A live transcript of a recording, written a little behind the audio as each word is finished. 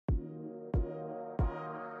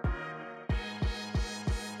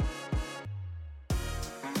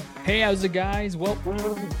Hey, how's it, guys? Well,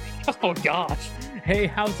 oh gosh. Hey,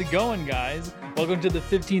 how's it going, guys? Welcome to the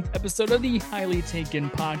 15th episode of the Highly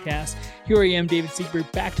Taken podcast. Here I am, David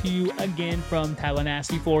Seaberg, back to you again from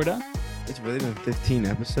Tallahassee, Florida. It's really been 15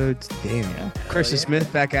 episodes? Damn. Yeah. Christian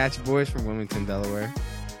Smith back at you, boys, from Wilmington, Delaware.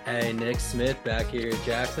 Hey, Nick Smith back here in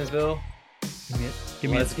Jacksonville.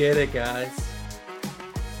 Give me Let's get it, guys.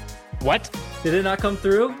 What? Did it not come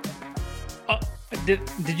through? Did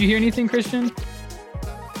you hear anything, Christian?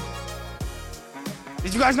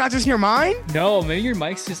 Did you guys not just hear mine? No, maybe your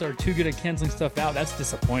mics just are too good at canceling stuff out. That's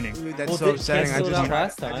disappointing. Dude, that's Well, so did upsetting. cancel it out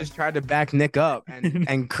last time. I just tried to back Nick up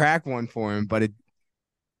and crack one for him, but it.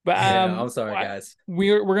 But I'm sorry, guys.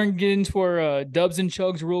 We're going to get into our dubs and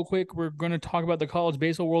chugs real quick. We're going to talk about the College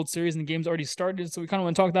Baseball World Series, and the game's already started, so we kind of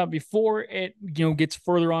want to talk about it before it gets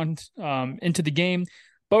further on into the game.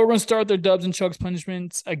 But we're going to start with their dubs and chugs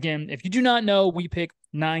punishments. Again, if you do not know, we pick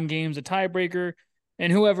 9 games, a tiebreaker,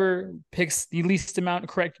 and whoever picks the least amount of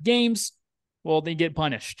correct games, well, they get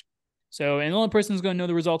punished. So, and the only person who's going to know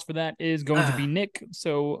the results for that is going to be Nick.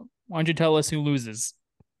 So why don't you tell us who loses?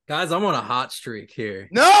 Guys, I'm on a hot streak here.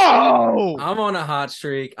 No! I'm on a hot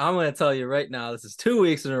streak. I'm going to tell you right now, this is 2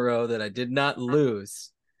 weeks in a row that I did not lose.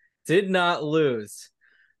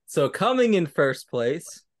 So coming in first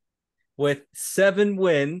place with 7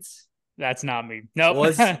 wins. That's not me. No,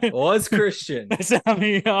 was Christian. That's not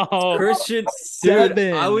me. Oh. Christian, 7.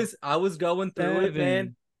 dude, I was going through it,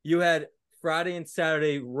 man. You had Friday and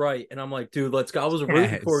Saturday right, and I'm like, dude, let's go. I was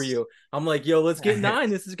rooting for you. I'm like, yo, let's get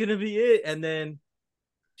 9. This is gonna be it. And then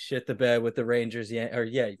shit the bed with the Rangers,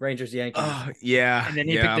 Rangers Yankees. Yeah. And then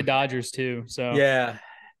he picked the Dodgers too. So yeah,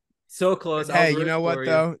 so close. Hey, you know what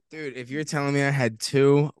though, dude? If you're telling me I had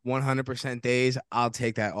 2 100% days, I'll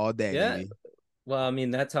take that all day. Yeah. Baby. Well, I mean,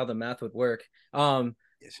 that's how the math would work. Yes,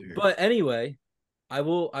 sir. But anyway, I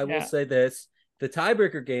will say this: the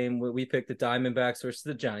tiebreaker game where we picked the Diamondbacks versus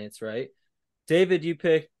the Giants, right? David, you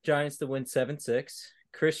picked Giants to win 7-6.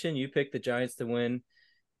 Christian, you picked the Giants to win.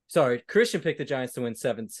 Sorry, Christian picked the Giants to win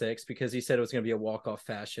 7-6 because he said it was going to be a walk-off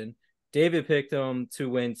fashion. David picked them to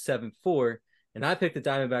win 7-4, and I picked the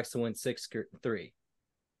Diamondbacks to win 6-3.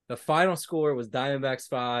 The final score was Diamondbacks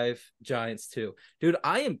 5, Giants 2. Dude,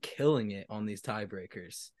 I am killing it on these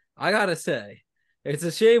tiebreakers. I gotta say, it's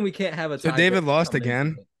a shame we can't have a. So David lost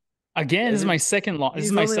again. Again, this is my second loss. This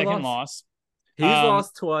is my second loss. He's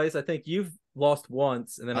lost twice. I think you've lost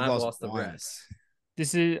once, and then I've lost the rest.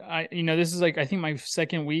 This is this is like I think my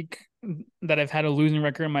second week that I've had a losing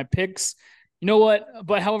record in my picks. You know what?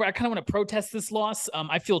 But however, I kind of want to protest this loss.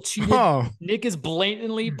 I feel cheated. Oh. Nick is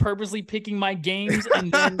blatantly, purposely picking my games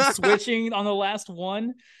and then switching on the last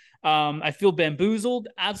one. I feel bamboozled,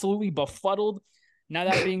 absolutely befuddled. Now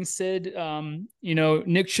that being said,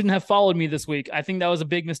 Nick shouldn't have followed me this week. I think that was a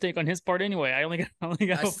big mistake on his part anyway. I only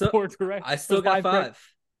got 4 correct. I still got 5. Correct.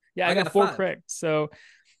 Yeah, I got 4 correct. So,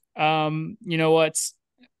 you know what?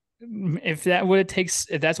 If that's what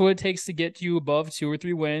it takes to get you above 2 or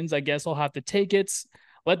 3 wins, I guess I'll have to take it.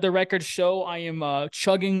 Let the record show I am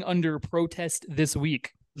chugging under protest this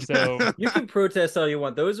week. So you can protest all you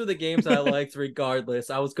want. Those are the games I liked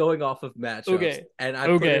regardless. I was going off of matchups and I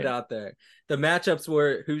put it out there. The matchups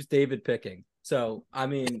were who's David picking. So, I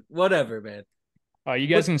mean, whatever, man. You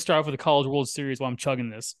guys can start off with the College World Series while I'm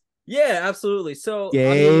chugging this. Yeah, absolutely. So,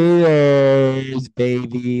 Gators,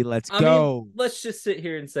 baby, let's go. Let's just sit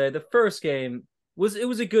here and say the first game was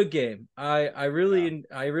a good game. I really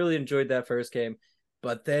enjoyed that first game,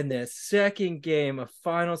 but then the second game, a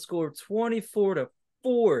final score of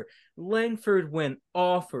 24-4. Langford went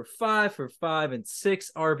off for 5 for 5 and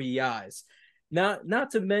 6 RBIs.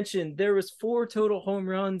 Not to mention there was 4 total home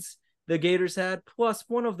runs the Gators had, plus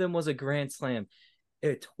one of them was a grand slam.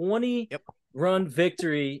 A 20-run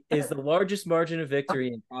victory is the largest margin of victory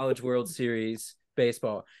in College World Series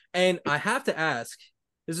baseball. And I have to ask,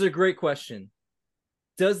 this is a great question.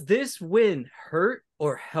 Does this win hurt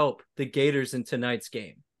or help the Gators in tonight's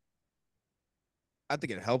game? I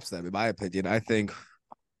think it helps them, in my opinion. I think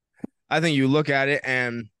you look at it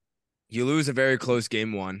and you lose a very close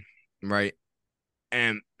game 1, right?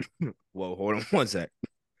 And whoa, hold on one sec.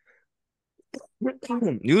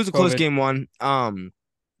 You lose a close game 1,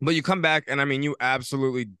 but you come back and I mean you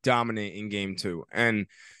absolutely dominate in game 2. And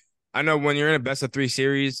I know when you're in a best of 3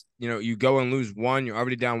 series, you go and lose 1, you're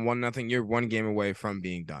already down 1-0. You're 1 game away from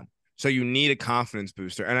being done. So you need a confidence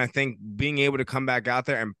booster. And I think being able to come back out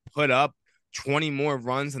there and put up 20 more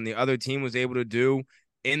runs than the other team was able to do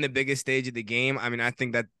in the biggest stage of the game, I mean, I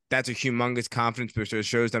think that's a humongous confidence booster. It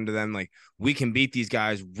shows them to them like we can beat these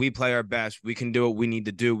guys. We play our best. We can do what we need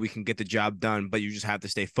to do. We can get the job done. But you just have to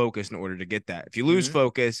stay focused in order to get that. If you lose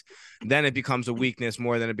focus, then it becomes a weakness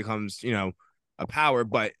more than it becomes, a power.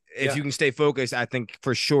 But if you can stay focused, I think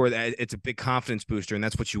for sure that it's a big confidence booster, and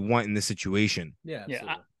that's what you want in this situation. Yeah,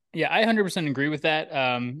 absolutely. I 100% agree with that.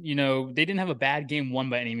 They didn't have a bad game won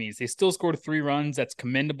by any means. They still scored 3 runs. That's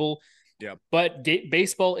commendable. Yeah. But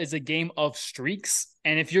baseball is a game of streaks.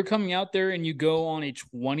 And if you're coming out there and you go on a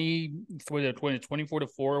 24 to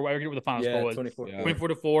 4, I forget what the final score was. 24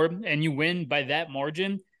 to 4, and you win by that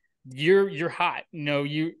margin, you're hot.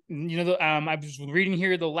 I was reading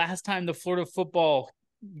here the last time the Florida football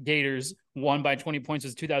Gators won by 20 points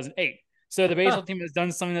was 2008. So the baseball team has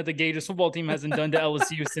done something that the Gators football team hasn't done to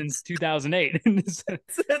LSU since 2008.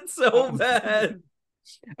 That's so bad.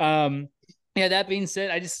 Yeah, that being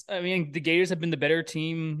said, the Gators have been the better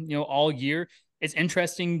team, all year. It's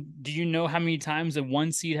interesting. Do you know how many times a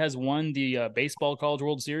 1 seed has won the baseball College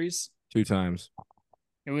World Series? 2 times.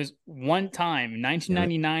 It was 1 time,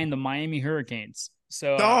 1999, the Miami Hurricanes.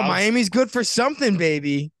 So, Miami's good for something,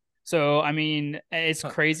 baby. So, it's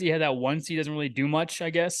crazy how that 1 seed doesn't really do much, I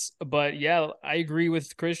guess. But yeah, I agree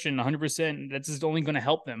with Christian 100%. That's just only going to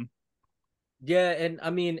help them. Yeah, and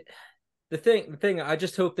the thing, I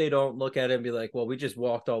just hope they don't look at it and be like, well, we just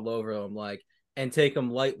walked all over them, and take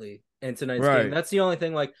them lightly in tonight's game. That's the only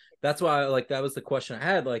thing. That's why, that was the question I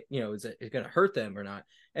had. Is it going to hurt them or not?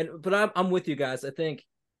 But I'm with you guys. I think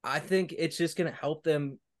it's just going to help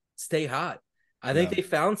them stay hot. I think they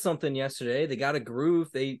found something yesterday. They got a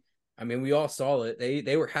groove. We all saw it.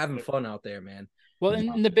 They were having fun out there, man. Well,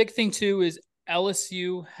 and the big thing too is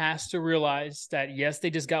LSU has to realize that yes, they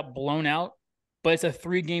just got blown out, but it's a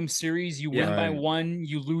 3-game series. You win by 1,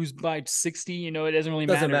 you lose by 60. It doesn't really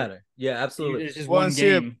matter. Doesn't matter. Yeah, absolutely. It's just one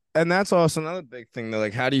game. And that's also another big thing though.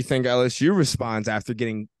 How do you think LSU responds after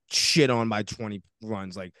getting shit on by 20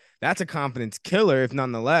 runs? That's a confidence killer, if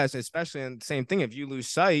nonetheless, especially in the same thing. If you lose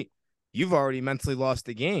sight, you've already mentally lost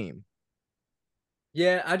the game.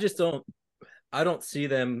 Yeah, I don't see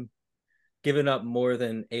them giving up more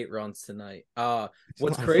than 8 runs tonight.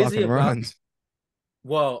 What's crazy about runs.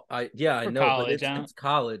 Well, I know, college, but it's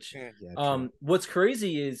college. Yeah, what's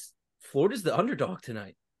crazy is Florida's the underdog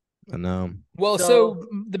tonight. I know. Well, so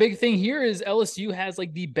the big thing here is LSU has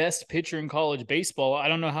the best pitcher in college baseball. I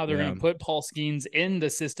don't know how they're going to put Paul Skeens in the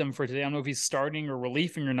system for today. I don't know if he's starting or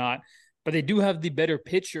relieving or not, but they do have the better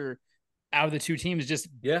pitcher out of the 2 teams. Just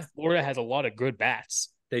Florida has a lot of good bats.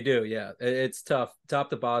 They do, yeah. It's tough, top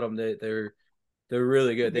to bottom. They're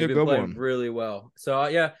really good. They've been playing really well.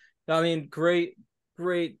 So great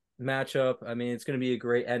matchup. It's going to be a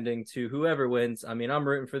great ending to whoever wins. I'm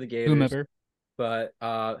rooting for the Gators. But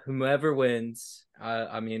whomever wins,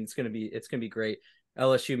 it's going to be great.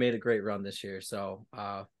 LSU made a great run this year, so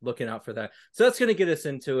looking out for that. So that's going to get us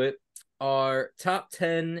into it. Our top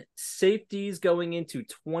 10 safeties going into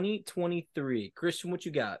 2023. Christian, what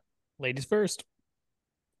you got? Ladies first.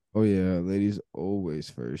 Oh, yeah. Ladies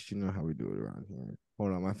always first. You know how we do it around here.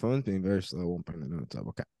 Hold on. My phone's being very slow. I won't bring the notes up.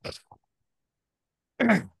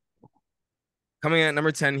 Okay. Coming at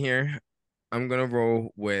number 10 here, I'm going to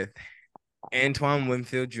roll with Antoine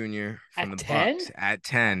Winfield Jr. from the 10? Bucks at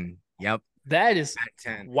 10. Yep. That is at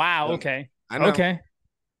 10. Wow. Look, okay. I know. Okay.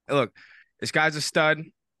 Look, this guy's a stud,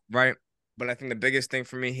 right? But I think the biggest thing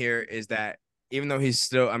for me here is that even though he's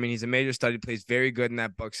still, he's a major stud, he plays very good in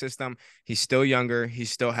that Buck system. He's still younger. He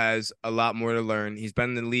still has a lot more to learn. He's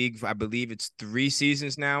been in the league for, I believe it's 3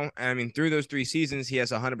 seasons now. And through those 3 seasons, he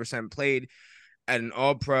has 100% played at an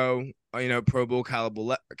all-pro, Pro Bowl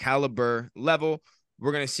caliber level.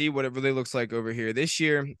 We're going to see what it really looks like over here this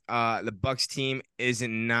year. The Bucks team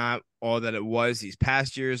isn't not all that it was these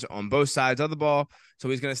past years on both sides of the ball. So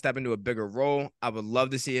he's going to step into a bigger role. I would love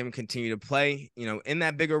to see him continue to play, in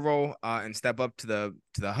that bigger role and step up to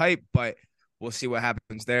the hype, but we'll see what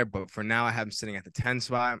happens there. But for now, I have him sitting at the 10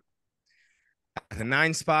 spot. At the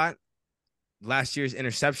 9 spot, last year's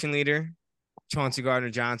interception leader, Chauncey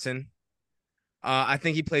Gardner-Johnson. I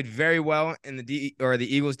think he played very well in the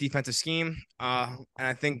Eagles defensive scheme. And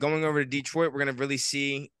I think going over to Detroit, we're going to really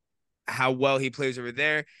see how well he plays over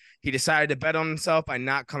there. He decided to bet on himself by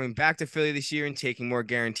not coming back to Philly this year and taking more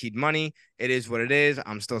guaranteed money. It is what it is.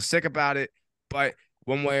 I'm still sick about it. But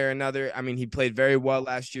one way or another, he played very well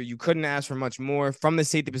last year. You couldn't ask for much more from the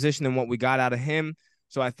safety position than what we got out of him.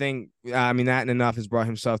 So I think, I mean, that and enough has brought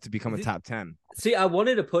himself to become a top 10. See, I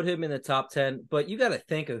wanted to put him in the top 10, but you got to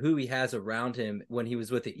think of who he has around him when he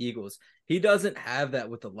was with the Eagles. He doesn't have that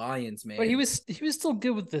with the Lions, man. But he was still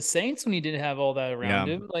good with the Saints when he didn't have all that around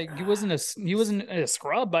Yeah. him. Like he wasn't a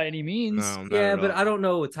scrub by any means. No, not Yeah, at but all. I don't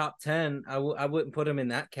know. Top 10, I wouldn't put him in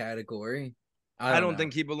that category. I I don't don't know.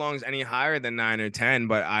 think he belongs any higher than 9 or 10,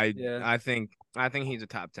 but Yeah. I think he's a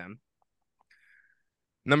top 10.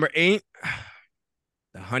 Number 8,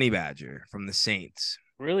 the Honey Badger from the Saints.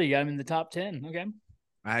 Really got him in the top 10. Okay.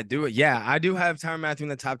 I do it. Yeah, I do have Tyrann Mathieu in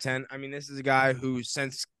the top 10. I mean, this is a guy who,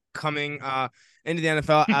 since coming into the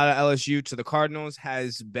NFL out of LSU to the Cardinals,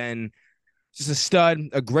 has been just a stud,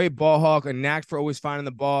 a great ball hawk, a knack for always finding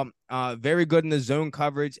the ball. Very good in the zone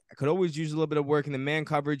coverage. Could always use a little bit of work in the man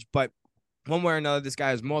coverage, but one way or another, this guy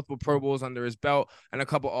has multiple Pro Bowls under his belt and a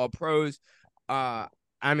couple All Pros.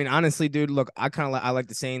 I mean, honestly, dude, look, I like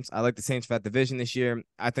the Saints. I like the Saints for that division this year.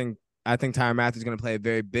 I think Tyrann Mathieu is going to play a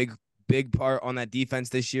very big part on that defense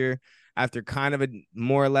this year after kind of a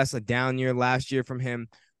more or less a down year last year from him.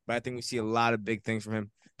 But I think we see a lot of big things from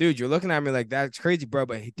him. Dude, you're looking at me like that's crazy, bro.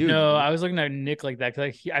 But dude, No, I was looking at Nick like that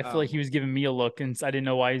because I feel like he was giving me a look, and I didn't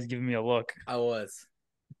know why he was giving me a look. I was.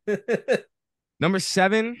 Number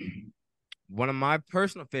 7, one of my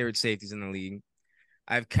personal favorite safeties in the league.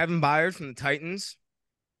 I have Kevin Byard from the Titans.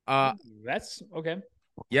 That's okay.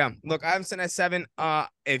 Yeah, look, I haven't seen at 7.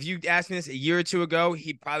 If you asked me this a year or two ago,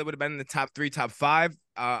 he probably would have been in the top 3, top 5.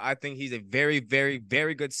 I think he's a very, very,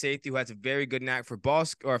 very good safety who has a very good knack for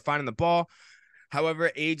finding the ball.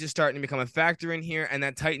 However, age is starting to become a factor in here, and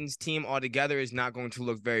that Titans team altogether is not going to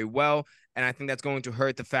look very well. And I think that's going to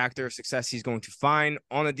hurt the factor of success he's going to find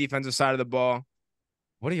on the defensive side of the ball.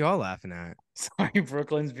 What are y'all laughing at? Sorry,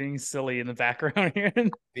 Brooklyn's being silly in the background here.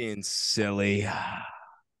 Being silly.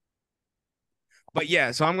 But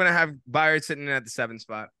yeah, so I'm going to have Byard sitting in at the 7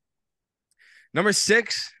 spot. Number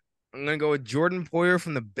 6, I'm going to go with Jordan Poyer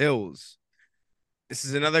from the Bills. This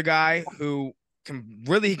is another guy who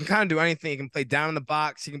he can kind of do anything. He can play down in the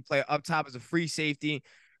box. He can play up top as a free safety.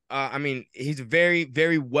 I mean, he's a very,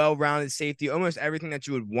 very well-rounded safety, almost everything that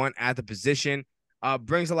you would want at the position.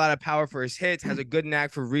 Brings a lot of power for his hits, has a good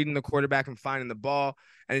knack for reading the quarterback and finding the ball,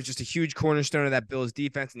 and it's just a huge cornerstone of that Bills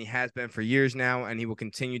defense, and he has been for years now, and he will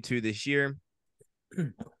continue to this year.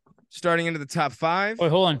 Starting into the top 5. Wait,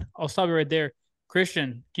 hold on. I'll stop you right there.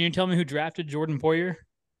 Christian, can you tell me who drafted Jordan Poyer?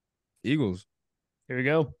 Eagles. Here we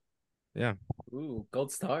go. Yeah. Ooh,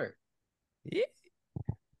 gold star. Yeah.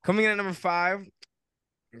 Coming in at number 5, I'm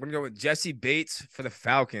going to go with Jesse Bates for the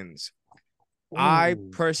Falcons. Ooh. I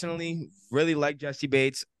personally really like Jesse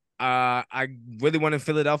Bates. I really wanted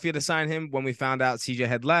Philadelphia to sign him when we found out CJ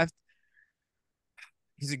had left.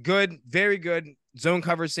 He's a good, very good zone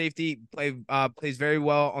cover safety, plays very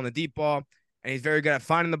well on the deep ball, and he's very good at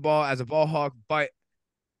finding the ball as a ball hawk. But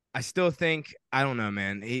I still think, I don't know,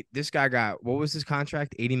 man. This guy got, what was his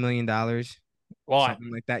contract? $80 million? Why?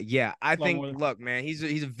 Something like that. Yeah, I think, look, man, he's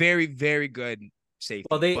a very, very good safety.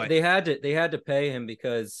 Well, they had to pay him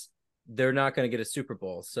because they're not going to get a Super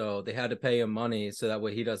Bowl, so they had to pay him money so that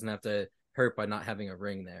way he doesn't have to hurt by not having a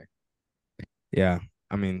ring there. Yeah.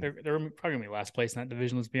 I mean, they're probably gonna be last place in that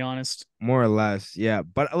division. Let's be honest. More or less, yeah.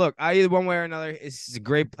 But look, either one way or another, he's a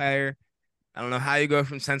great player. I don't know how you go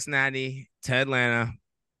from Cincinnati to Atlanta,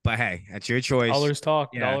 but hey, that's your choice. Dollars talk.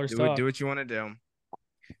 Yeah, dollars talk. Do what you want to do.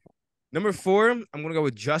 Number 4, I'm gonna go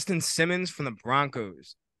with Justin Simmons from the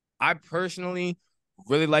Broncos. I personally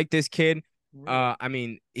really like this kid. I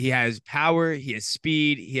mean, he has power, he has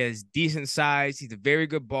speed, he has decent size, he's a very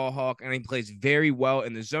good ball hawk, and he plays very well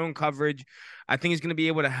in the zone coverage. I think he's going to be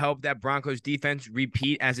able to help that Broncos defense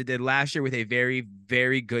repeat as it did last year with a very,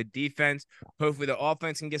 very good defense. Hopefully the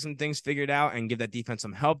offense can get some things figured out and give that defense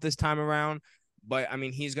some help this time around. But, I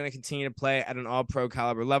mean, he's going to continue to play at an all-pro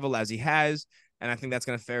caliber level as he has, and I think that's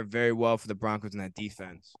going to fare very well for the Broncos in that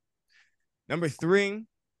defense. Number 3,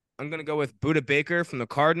 I'm going to go with Budda Baker from the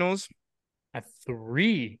Cardinals. At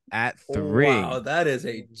 3. At 3. Wow, that is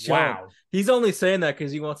a jump. Wow. He's only saying that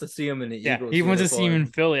because he wants to see him in the Eagles. He wants to see him in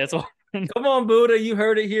Philly. That's all. Come on, Budda. You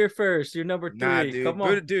heard it here first. You're number 3. Nah, dude. Come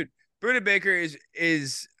on. Budda Baker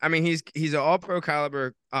is I mean, he's an all-pro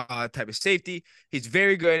caliber type of safety. He's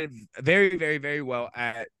very good, very, very, very well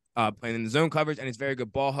at playing in the zone coverage, and he's very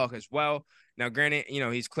good ball hawk as well. Now, granted,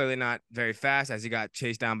 he's clearly not very fast as he got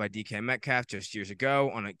chased down by DK Metcalf just years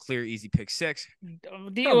ago on a clear, easy pick 6.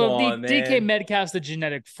 DK Metcalf's the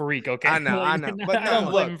genetic freak, okay? I know. But I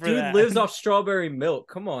don't blame him for that. Dude lives off strawberry milk.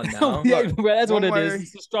 Come on now. Look, that's what it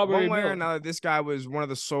is. It's strawberry one way milk. or another, this guy was one of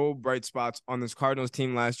the sole bright spots on this Cardinals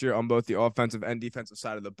team last year on both the offensive and defensive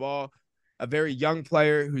side of the ball. a very young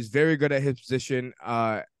player who's very good at his position.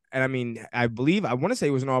 And I mean, I want to say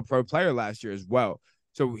he was an all-pro player last year as well.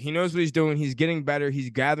 So he knows what he's doing. He's getting better. He's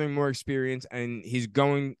gathering more experience, and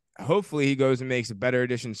hopefully he goes and makes a better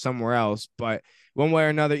addition somewhere else. But one way or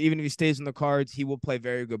another, even if he stays in the Cards, he will play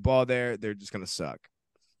very good ball there. They're just going to suck.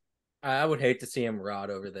 I would hate to see him rot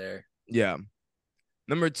over there. Yeah.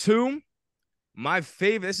 Number 2, my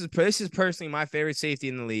favorite, this is personally my favorite safety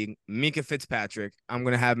in the league, Mika Fitzpatrick. I'm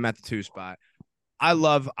going to have him at the 2 spot. I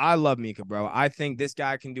love Mika, bro. I think this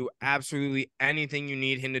guy can do absolutely anything you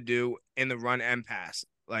need him to do in the run and pass.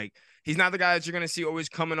 Like, he's not the guy that you're going to see always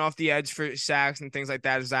coming off the edge for sacks and things like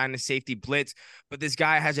that, designing a safety blitz. But this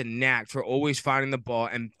guy has a knack for always finding the ball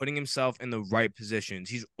and putting himself in the right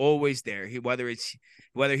positions. He's always there. Whether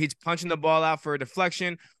he's punching the ball out for a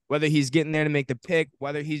deflection, whether he's getting there to make the pick,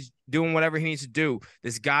 whether he's doing whatever he needs to do,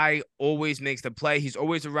 this guy always makes the play. He's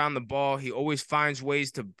always around the ball. He always finds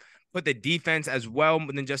ways to put the defense as well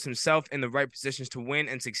than just himself in the right positions to win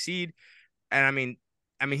and succeed. And I mean,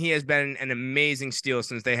 he has been an amazing steal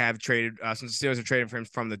since they have traded, since the Steelers have traded for him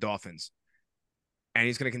from the Dolphins. And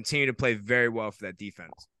he's going to continue to play very well for that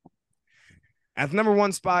defense. At the number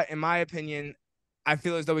 1 spot, in my opinion, I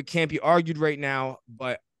feel as though it can't be argued right now,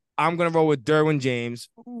 but I'm going to roll with Derwin James,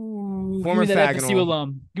 former FSU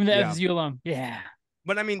alum. Give me the FSU alum. Yeah.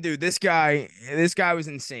 But I mean, dude, this guy was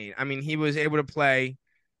insane. I mean, he was able to play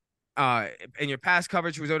in your pass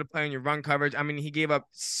coverage, he was able to play in your run coverage. I mean, he gave up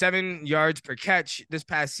 7 yards per catch this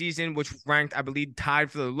past season, which ranked, I believe, tied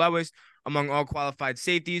for the lowest among all qualified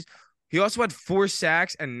safeties. He also had 4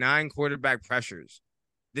 sacks and 9 quarterback pressures.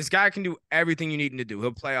 This guy can do everything you need him to do.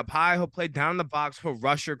 He'll play up high, he'll play down in the box, he'll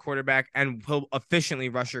rush your quarterback, and he'll efficiently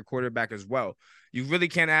rush your quarterback as well. You really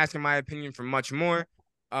can't ask, in my opinion, for much more.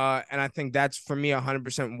 And I think that's, for me,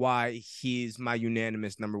 100% why he's my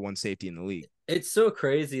unanimous number 1 safety in the league. It's so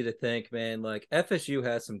crazy to think, man. Like, FSU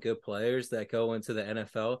has some good players that go into the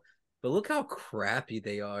NFL, but look how crappy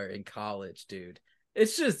they are in college, dude.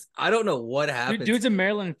 It's just, I don't know what happened. Dude's a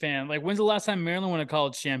Maryland fan. Like, when's the last time Maryland won a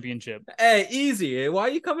college championship? Hey, easy. Why are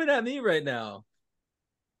you coming at me right now?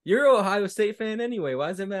 You're an Ohio State fan anyway. Why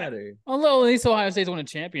does it matter? Although at least Ohio State's won a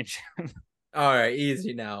championship. All right,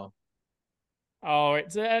 easy now. All right,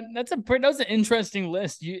 so that was an interesting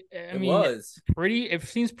list. It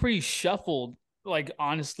seems pretty shuffled, like,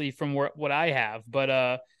 honestly, from what I have.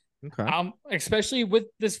 But okay. Especially with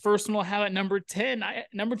this first one, I'll have at number 10. I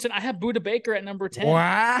have Budda Baker at number 10.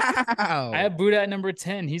 Wow. I have Budda at number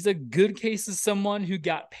 10. He's a good case of someone who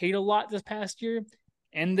got paid a lot this past year,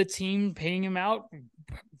 and the team paying him out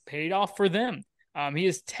paid off for them. He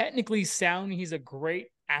is technically sound. He's a great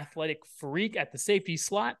athletic freak at the safety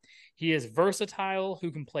slot. He is versatile, who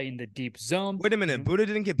can play in the deep zone. Wait a minute, Budda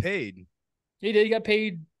didn't get paid. He did. He got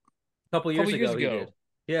paid a couple years ago. He did.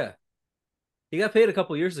 Yeah, he got paid a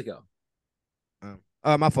couple years ago.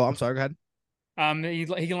 My fault. I'm sorry. Go ahead.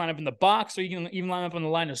 He can line up in the box, or he can even line up on the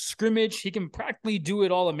line of scrimmage. He can practically do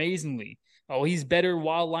it all amazingly. Oh, he's better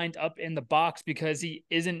while lined up in the box because he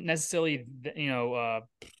isn't necessarily,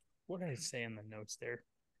 what did I say in the notes there?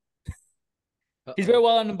 He's very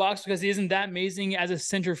well in the box because he isn't that amazing as a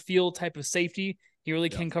center field type of safety. He really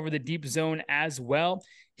can cover the deep zone as well.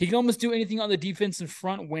 He can almost do anything on the defensive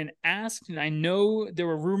front when asked. And I know there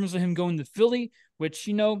were rumors of him going to Philly, which,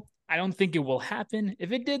 I don't think it will happen.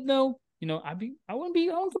 If it did, though, I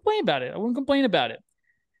wouldn't complain about it. I wouldn't complain about it.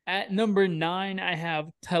 At number 9, I have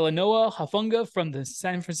Talanoa Hufanga from the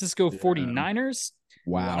San Francisco 49ers.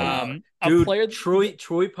 Wow. Dude, a player Troy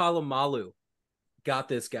Polamalu got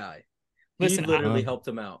this guy. Listen, he literally helped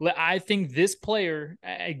him out. I think this player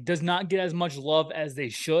does not get as much love as they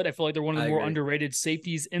should. I feel like they're one of the more underrated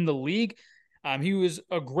safeties in the league. He was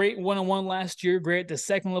a great one-on-one last year, great at the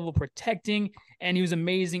second level protecting, and he was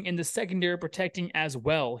amazing in the secondary protecting as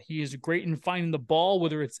well. He is great in finding the ball,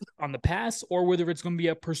 whether it's on the pass or whether it's going to be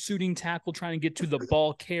a pursuing tackle trying to get to the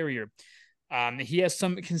ball carrier. He has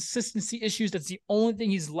some consistency issues. That's the only thing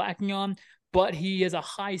he's lacking on, but he has a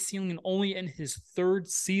high ceiling and only in his 3rd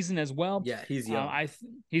season as well. Yeah, he's young. I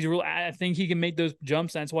think he can make those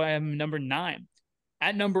jumps. That's why I have him number 9.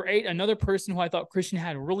 At number 8, another person who I thought Christian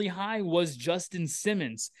had really high was Justin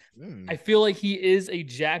Simmons. I feel like he is a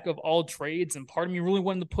jack of all trades, and part of me really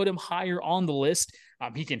wanted to put him higher on the list.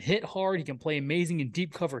 He can hit hard. He can play amazing in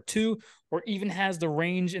deep cover too, or even has the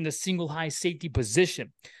range in the single high safety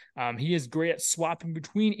position. He is great at swapping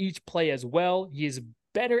between each play as well. He is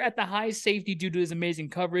better at the high safety due to his amazing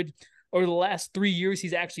coverage. Over the last 3 years,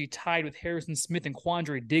 he's actually tied with Harrison Smith and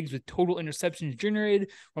Quandre Diggs with total interceptions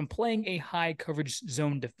generated from playing a high coverage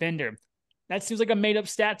zone defender. That seems like a made-up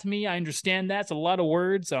stat to me. I understand that. It's a lot of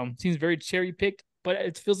words. Seems very cherry-picked. but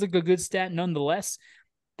it feels like a good stat nonetheless.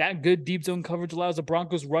 That good deep zone coverage allows the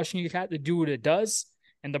Broncos rushing attack to do what it does,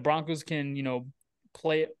 and the Broncos can,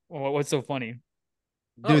 play it. Oh, what's so funny?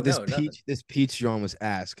 Dude, no, nothing. this peach John was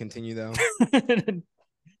ass. Continue though.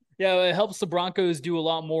 Yeah, it helps the Broncos do a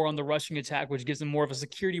lot more on the rushing attack, which gives them more of a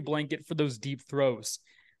security blanket for those deep throws.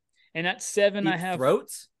 And at 7, Deep I have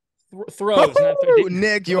throats. throws.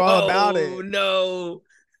 Nick, you all about it. Oh no.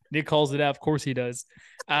 Nick calls it out. Of course he does.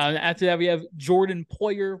 After that, we have Jordan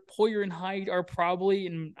Poyer. Poyer and Hyde are probably,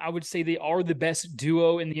 and I would say they are the best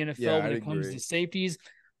duo in the NFL when it comes to safeties.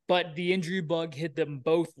 But the injury bug hit them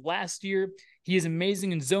both last year. He is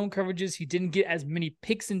amazing in zone coverages. He didn't get as many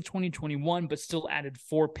picks in 2021, but still added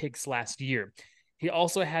 4 picks last year. He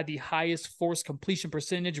also had the highest forced completion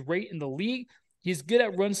percentage rate in the league. He's good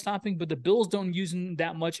at run stopping, but the Bills don't use him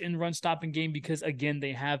that much in run stopping game because, again,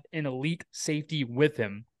 they have an elite safety with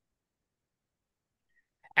him.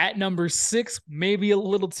 At number 6, maybe a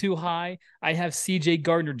little too high, I have C.J.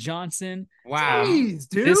 Gardner-Johnson. Wow. Jeez,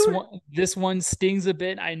 dude. This one stings a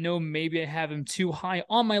bit. I know maybe I have him too high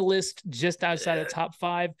on my list, just outside the top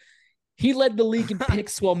 5. He led the league in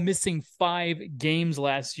picks while missing 5 games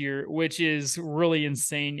last year, which is really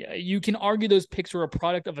insane. You can argue those picks were a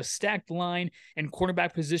product of a stacked line and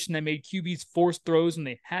cornerback position that made QBs force throws when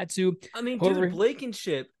they had to. I mean, dude,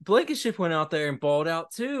 Blankenship went out there and balled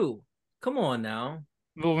out too. Come on now.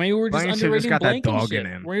 Well, maybe we're just underrating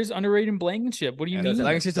Blankenship. We're just underrating Blankenship. What do you mean?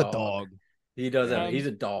 Blankenship's a dog. He does have. He's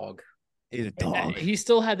a dog. He's a dog. He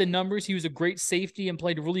still had the numbers. He was a great safety and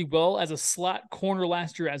played really well as a slot corner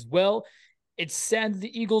last year as well. It's sad that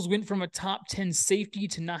the Eagles went from a top 10 safety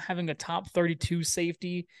to not having a top 32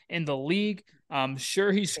 safety in the league.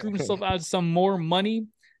 Sure, he screwed himself out of some more money.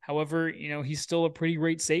 However, he's still a pretty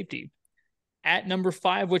great safety. At number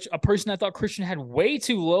 5, which a person I thought Christian had way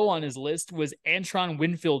too low on his list, was Antron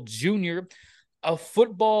Winfield Jr., a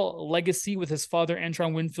football legacy with his father,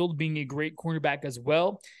 Antron Winfield, being a great cornerback as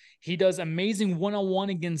well. He does amazing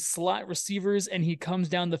one-on-one against slot receivers, and he comes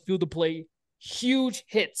down the field to play huge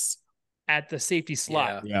hits at the safety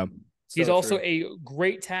slot. Yeah. He's also a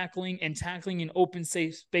great tackling in open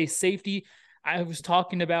space safety. I was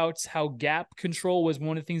talking about how gap control was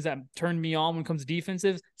one of the things that turned me on when it comes to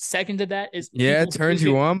defensive. Second to that is it turns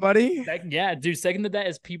you on, buddy. Second to that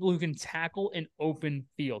is people who can tackle in open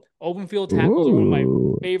field. Open field tackles are one of my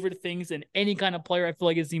favorite things in any kind of player. I feel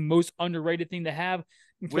like it's the most underrated thing to have.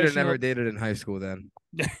 We'd have never dated in high school then.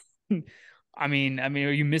 I mean,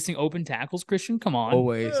 are you missing open tackles, Christian? Come on.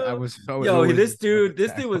 Always. This dude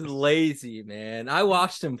was lazy, man. I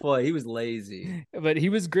watched him play. He was lazy. But he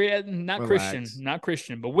was great at not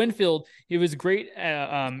Christian. But Winfield, he was great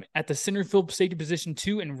at the center field safety position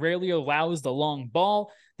too, and rarely allows the long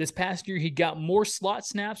ball. This past year, he got more slot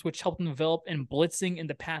snaps, which helped him develop in blitzing in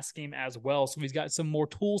the pass game as well. So he's got some more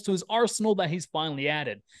tools to his arsenal that he's finally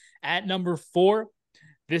added. At number 4,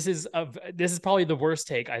 this is probably the worst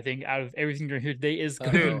take, I think, out of everything you're here today is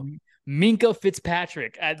Minkah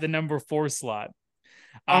Fitzpatrick at the number 4 slot.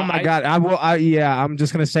 Oh my God. I'm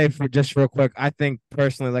just going to say just real quick. I think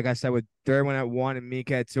personally, like I said, with Derwin at 1 and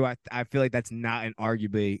Minkah at 2, I feel like that's not an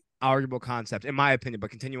arguable concept in my opinion, but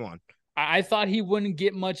continue on. I thought he wouldn't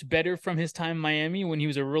get much better from his time in Miami when he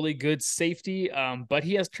was a really good safety, but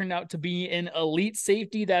he has turned out to be an elite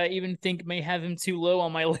safety that I even think may have him too low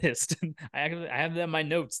on my list. I have that in my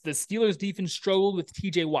notes. The Steelers defense struggled with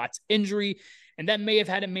TJ Watt's injury, and that may have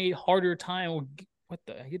had it made harder time.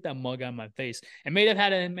 Get that mug out of my face. It may have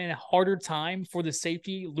had a harder time for the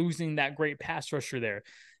safety losing that great pass rusher there.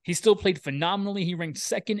 He still played phenomenally. He ranked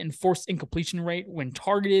 2nd in forced incompletion rate when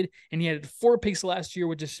targeted, and he had 4 picks last year,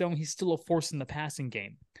 which is showing he's still a force in the passing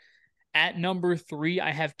game. At number 3, I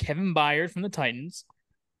have Kevin Byard from the Titans.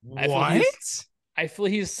 What? I feel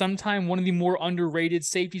he's sometime one of the more underrated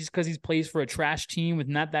safeties because he plays for a trash team with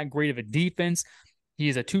not that great of a defense. He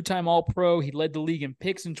is a 2-time All-Pro. He led the league in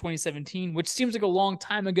picks in 2017, which seems like a long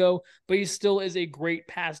time ago, but he still is a great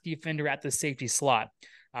pass defender at the safety slot.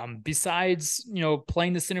 Besides,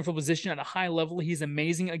 playing the center field position at a high level, he's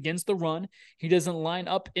amazing against the run. He doesn't line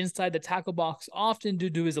up inside the tackle box often due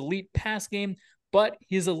to his elite pass game, but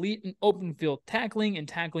he's elite in open field tackling and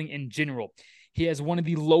tackling in general. He has one of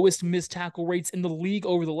the lowest missed tackle rates in the league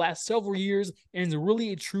over the last several years and is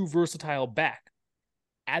really a true versatile back.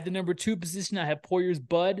 At the number 2 position, I have Poyer's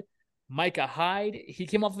bud, Micah Hyde. He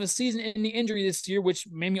came off of a season-ending injury this year, which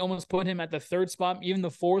made me almost put him at the 3rd spot, even the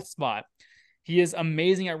 4th spot. He is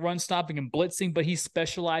amazing at run stopping and blitzing, but he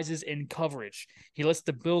specializes in coverage. He lets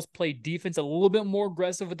the Bills play defense a little bit more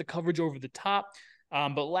aggressive with the coverage over the top.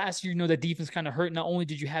 But last year, the defense kind of hurt. Not only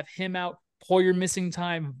did you have him out, Poyer missing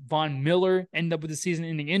time, Von Miller ended up with a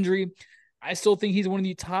season-ending injury. I still think he's one of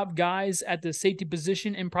the top guys at the safety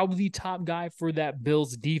position and probably the top guy for that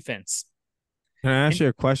Bills defense. Can I ask you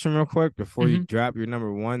a question real quick before you Mhm. drop your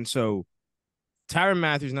number one? So Tyrann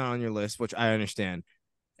Mathieu's not on your list, which I understand.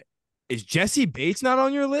 Is Jesse Bates not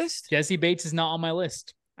on your list? Jesse Bates is not on my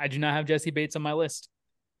list. I do not have Jesse Bates on my list.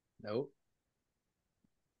 Nope.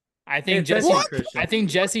 I think Thank Jesse. you, Christian. I think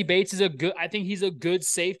Jesse Bates is a good. I think he's a good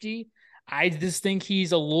safety. I just think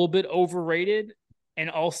he's a little bit overrated, and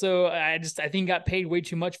also I think he got paid way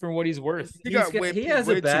too much for what he's worth. He got He has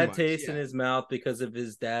a way too bad much, taste in yeah. his mouth because of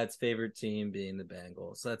his dad's favorite team being the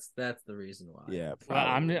Bengals. That's the reason why. Yeah, Well,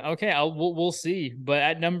 I'm probably. okay. We'll see. But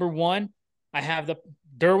at number one, I have the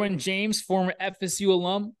Derwin James, former FSU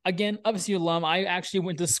alum. Again, FSU alum. I actually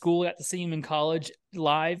went to school, got to see him in college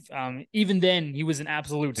live. Even then, he was an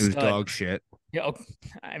absolute It was stud. dog shit. Yeah,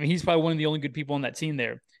 I mean, he's probably one of the only good people on that team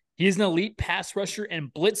there. He's an elite pass rusher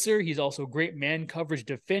and blitzer. He's also a great man coverage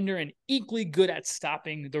defender and equally good at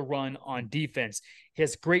stopping the run on defense. He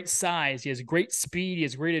has great size. He has great speed. He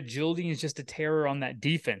has great agility. He's just a terror on that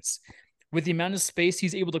defense. With the amount of space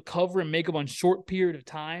he's able to cover and make up on short period of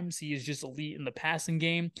times, he is just elite in the passing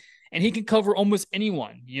game. And he can cover almost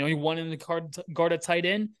anyone. You know, he won in the guard at tight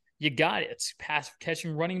end. You got it. It's pass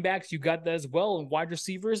catching running backs. You got that as well. And wide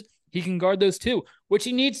receivers, he can guard those too, which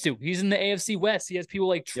he needs to. He's in the AFC West. He has people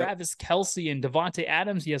like Travis Kelce and Devontae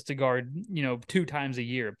Adams he has to guard, 2 times a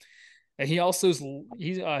year. And he also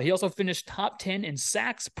finished top 10 in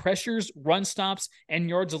sacks, pressures, run stops, and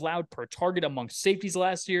yards allowed per target among safeties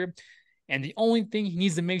last year. And the only thing he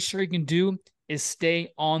needs to make sure he can do is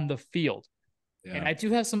stay on the field. Yeah. And I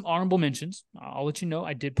do have some honorable mentions. I'll let you know.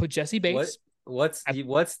 I did put Jesse Bates. What's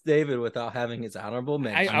David without having his honorable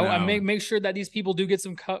mention? I make sure that these people do get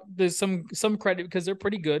some credit because they're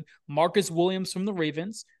pretty good. Marcus Williams from the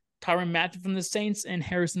Ravens, Tyrann Mathieu from the Saints, and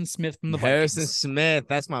Harrison Smith from the Vikings. Harrison Smith,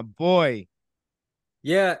 that's my boy.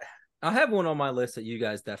 Yeah, I have one on my list that you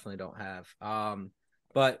guys definitely don't have.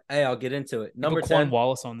 But hey, I'll get into it. Number 10,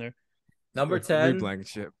 Wallace on there. Number 10,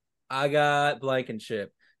 Blankenship. I got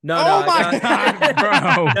Blankenship. No, God,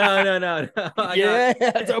 bro. No.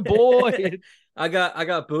 That's a boy. I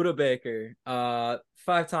got Buda Baker,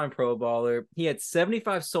 5-time Pro Bowler. He had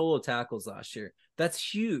 75 solo tackles last year. That's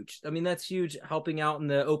huge. I mean, that's huge, helping out in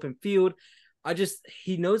the open field.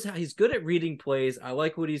 He knows how he's good at reading plays. I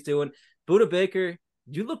like what he's doing. Buda Baker,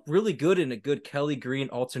 you look really good in a good Kelly Green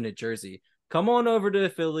alternate jersey. Come on over to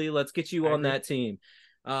Philly. Let's get you on that team.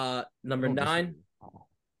 Number 9.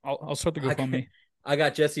 I'll start the GoFundMe. I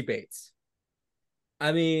got Jesse Bates.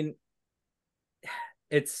 I mean,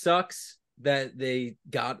 it sucks that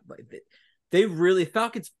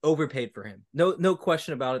Falcons overpaid for him. No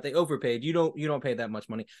question about it. They overpaid. You don't pay that much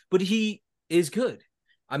money, but he is good.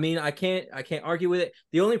 I mean, I can't argue with it.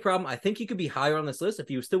 The only problem, I think he could be higher on this list. If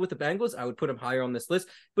he was still with the Bengals, I would put him higher on this list,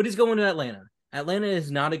 but he's going to Atlanta. Atlanta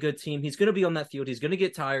is not a good team. He's going to be on that field. He's going to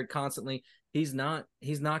get tired constantly. He's not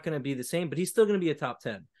going to be the same, but he's still going to be a top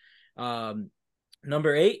 10.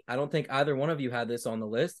 Number 8, I don't think either one of you had this on the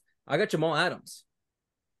list. I got Jamal Adams.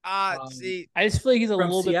 See, I just feel like he's a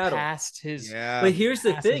little Seattle. bit past his. Yeah. But here's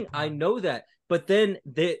the thing. I know that. But then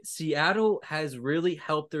Seattle has really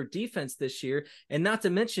helped their defense this year. And not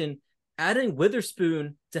to mention, adding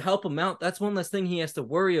Witherspoon to help him out, that's one less thing he has to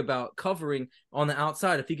worry about covering on the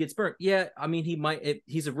outside if he gets burnt. Yeah, I mean,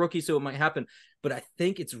 he's a rookie, so it might happen. But I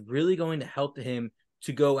think it's really going to help him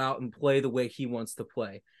to go out and play the way he wants to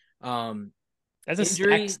play. That's a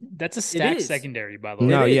stacked secondary, by the way.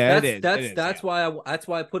 No, it is. That's why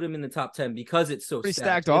I put him in the top 10 because it's so pretty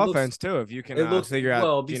stacked. offense too. If you can figure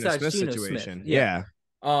out Geno Smith's situation, Smith. Yeah.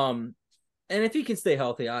 And if he can stay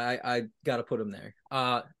healthy, I gotta put him there.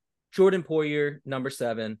 Jordan Poyer, number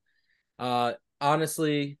 7.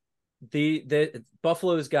 Honestly, the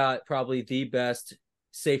Buffalo's got probably the best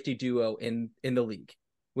safety duo in the league,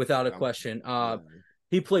 without a question.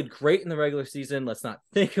 He played great in the regular season. Let's not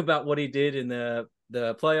think about what he did in the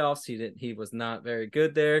playoffs. He was not very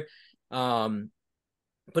good there. But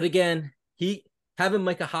again, having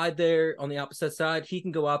Micah Hyde there on the opposite side, he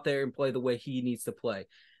can go out there and play the way he needs to play.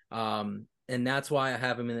 And that's why I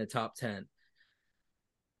have him in the top 10.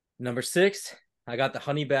 Number 6, I got the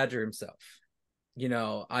Honey Badger himself.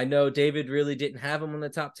 I know David really didn't have him on the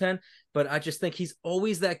top 10, but I just think he's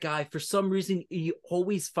always that guy. For some reason, he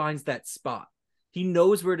always finds that spot. He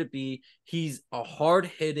knows where to be. He's a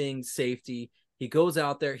hard-hitting safety. He goes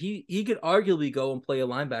out there. He could arguably go and play a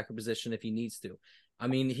linebacker position if he needs to. I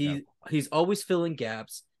mean, he's always filling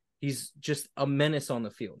gaps. He's just a menace on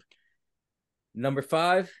the field. Number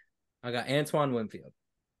 5, I got Antoine Winfield.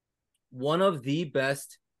 One of the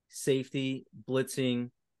best blitzing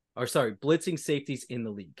safeties in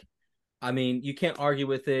the league. I mean, you can't argue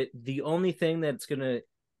with it. The only thing that's going to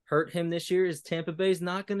hurt him this year is Tampa Bay's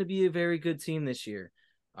not going to be a very good team this year.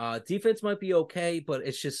 Defense might be okay, but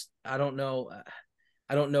it's just I don't know.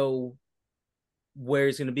 I don't know where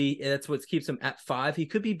he's going to be. That's what keeps him at 5. He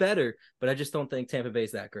could be better, but I just don't think Tampa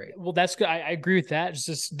Bay's that great. Well, that's good. I agree with that. It's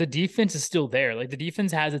just the defense is still there. Like the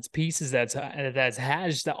defense has its pieces that's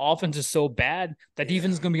has. The offense is so bad that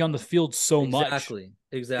defense is going to be on the field so much.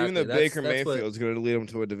 Exactly. Even though Baker That's Mayfield's going to lead him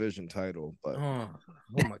to a division title, but oh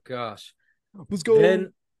my gosh. let's go.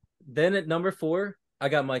 Then at number 4, I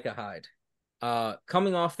got Micah Hyde.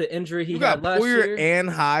 Coming off the injury he You had got last Poyer year, and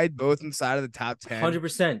Hyde both inside of the top 10.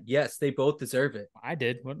 100%. Yes, they both deserve it. I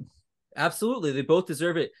did. What? Absolutely, they both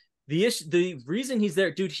deserve it. The reason he's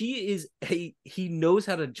there, dude, he knows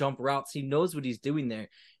how to jump routes. He knows what he's doing there.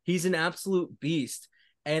 He's an absolute beast.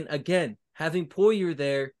 And again, having Poyer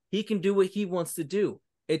there, he can do what he wants to do.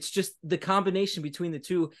 It's just the combination between the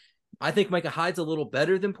two. I think Micah Hyde's a little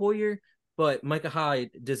better than Poyer, but Micah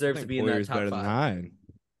Hyde deserves to be in that top better 5. Than Hyde.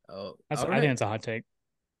 Oh, I think that's a hot take.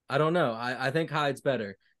 I don't know. I think Hyde's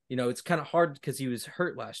better. It's kind of hard because he was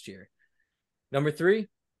hurt last year. Number 3,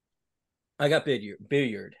 I got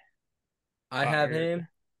Billiard. I have him.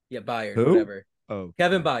 Yeah, Byard, Who? whatever. Oh,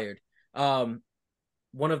 Kevin Byard.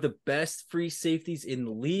 One of the best free safeties in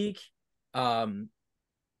the league.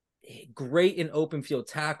 Great in open field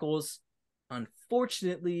tackles.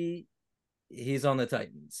 Unfortunately, he's on the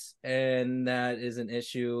Titans, and that is an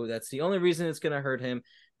issue. That's the only reason it's going to hurt him,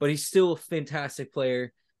 but he's still a fantastic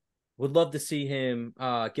player. Would love to see him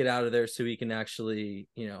get out of there so he can actually,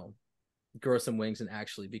 grow some wings and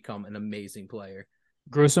actually become an amazing player.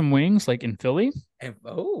 Grow some wings, like in Philly. And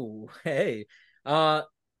hey.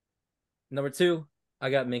 Number 2, I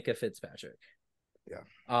got Minkah Fitzpatrick.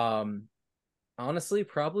 Yeah. Honestly,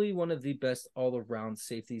 probably one of the best all-around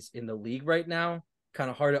safeties in the league right now. Kind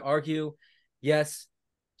of hard to argue. Yes,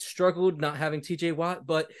 struggled not having TJ Watt,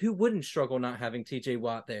 but who wouldn't struggle not having TJ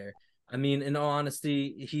Watt there? I mean, in all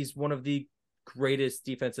honesty, he's one of the greatest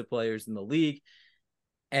defensive players in the league,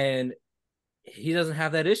 and he doesn't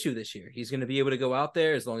have that issue this year. He's going to be able to go out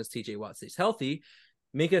there as long as TJ Watt stays healthy.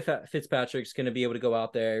 Minkah Fitzpatrick's going to be able to go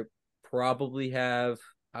out there, probably have,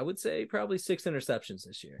 I would say, probably 6 interceptions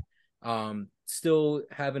this year. Still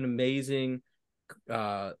have an amazing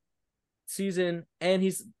season, and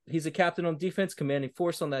he's a captain on defense, commanding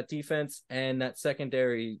force on that defense, and that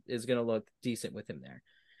secondary is going to look decent with him there.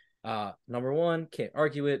 Number 1, can't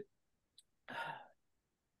argue it.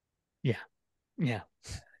 Yeah.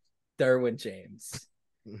 Derwin James.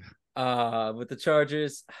 With the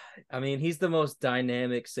Chargers, I mean, he's the most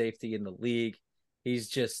dynamic safety in the league. He's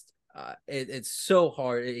just it's so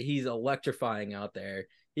hard. He's electrifying out there.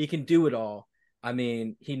 He can do it all. I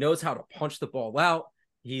mean, he knows how to punch the ball out.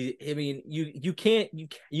 You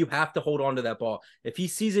have to hold on to that ball. If he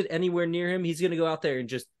sees it anywhere near him, he's going to go out there and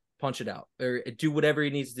just punch it out or do whatever he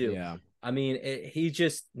needs to do. Yeah. I mean, he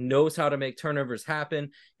just knows how to make turnovers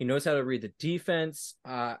happen. He knows how to read the defense.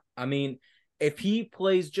 I mean, if he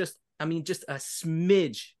plays just a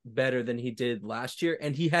smidge better than he did last year,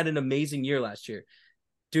 and he had an amazing year last year,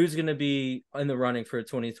 dude's going to be in the running for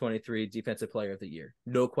 2023 Defensive Player of the Year.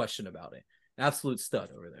 No question about it. Absolute stud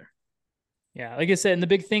over there. Yeah, like I said, and the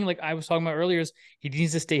big thing, like I was talking about earlier, is he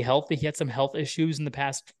needs to stay healthy. He had some health issues in the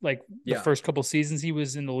past, the first couple seasons he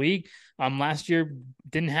was in the league. Last year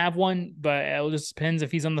didn't have one, but it just depends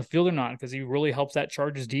if he's on the field or not, because he really helps that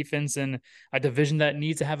Chargers defense in a division that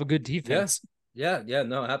needs to have a good defense. Yeah,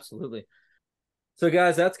 no, absolutely. So,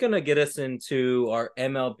 guys, that's going to get us into our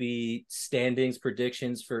MLB standings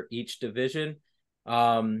predictions for each division.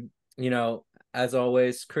 As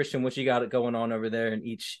always, Christian, what you got going on over there in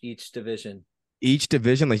each division? Each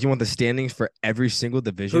division, like you want the standings for every single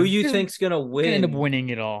division? Who you think's gonna win? End up winning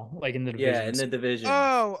it all, like in the division. Yeah, in the division.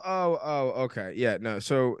 Oh, okay. Yeah, no.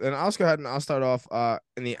 So then I'll go ahead and I'll start off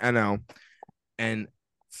in the NL. And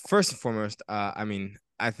first and foremost, I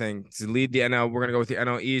think to lead the NL, we're gonna go with the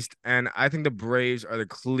NL East, and I think the Braves are the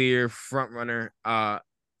clear front runner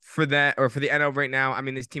for that, or for the NL right now. I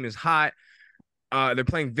mean, this team is hot. They're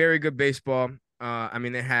playing very good baseball.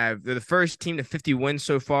 They're the first team to 50 wins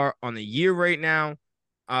so far on the year right now.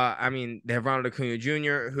 They have Ronald Acuna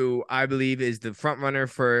Jr., who I believe is the front runner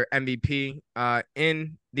for MVP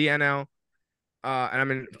in the NL.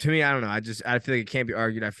 To me, I don't know. I feel like it can't be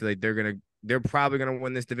argued. I feel like they're probably gonna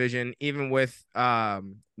win this division, even with the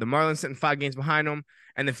Marlins sitting 5 games behind them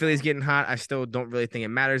and the Phillies getting hot. I still don't really think it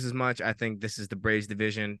matters as much. I think this is the Braves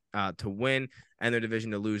division to win and their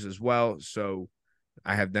division to lose as well. So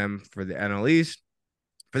I have them for the NL East.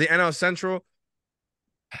 For the NL Central,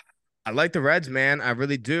 I like the Reds, man. I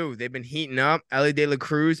really do. They've been heating up. Ellie De La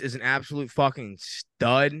Cruz is an absolute fucking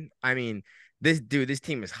stud. I mean, this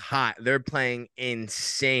team is hot. They're playing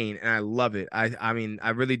insane, and I love it. I mean,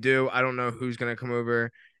 I really do. I don't know who's gonna come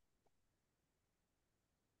over.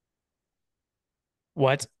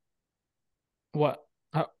 What? What?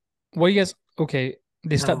 How, what do you guys? Okay,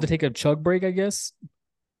 they stopped to take a chug break, I guess.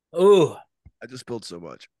 Oh, I just spilled so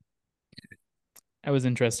much. That was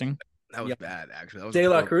interesting. That was yep. bad, actually. That was De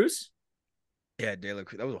La horrible. Cruz. Yeah, De La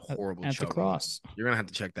Cruz. That was a horrible At the chug. cross. You're gonna have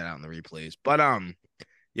to check that out in the replays. But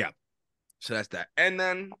yeah. So that's that. And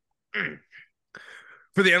then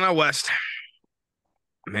for the NL West,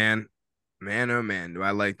 man, oh man, do I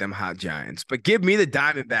like them hot Giants. But give me the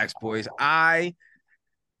Diamondbacks, boys.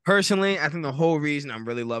 Personally, I think the whole reason I'm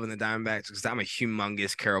really loving the Diamondbacks is because I'm a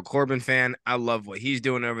humongous Carol Corbin fan. I love what he's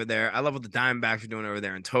doing over there. I love what the Diamondbacks are doing over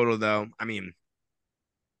there in total, though. I mean,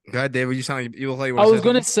 go ahead, David. You sound like you look like you want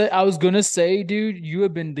to say I was gonna say, dude, you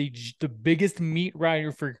have been the biggest meat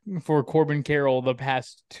rider for Corbin Carroll the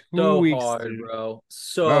past 2 weeks. Hard, Dude. bro.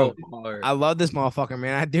 So hard. I love this motherfucker,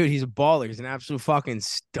 man. Dude, he's a baller. He's an absolute fucking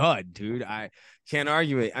stud, dude. I can't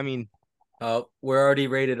argue it. I mean, Oh, we're already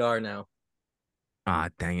rated R now.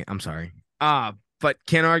 dang it. I'm sorry. But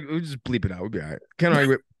can't argue. We'll just bleep it out. We'll be all right. Can't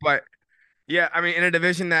argue it. But yeah, I mean, in a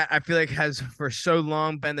division that I feel like has for so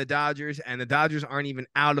long been the Dodgers, and the Dodgers aren't even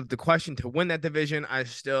out of the question to win that division, I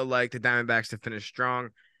still like the Diamondbacks to finish strong.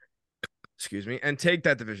 Excuse me, and take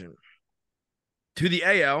that division to the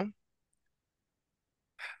AL.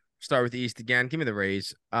 Start with the East again. Give me the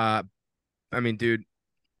Rays. I mean, dude,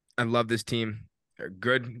 I love this team. They're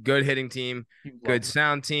good hitting team, good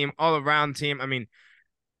sound team, all around team. I mean,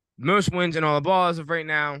 most wins in all the ball as of right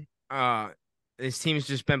now. This team's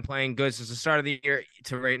just been playing good since the start of the year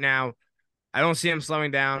to right now. I don't see them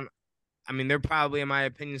slowing down. I mean, they're probably, in my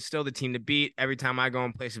opinion, still the team to beat. Every time I go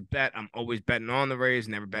and place a bet, I'm always betting on the Rays,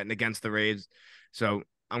 never betting against the Rays. So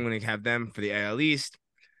I'm going to have them for the AL East.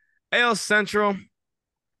 AL Central,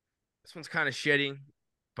 this one's kind of shitty,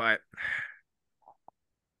 but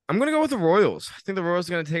I'm gonna go with the Royals. I think the Royals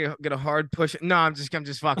are gonna get a hard push. No, I'm just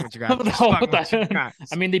fucking with you guys.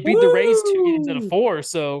 I mean, they beat the Rays 2 games out of 4,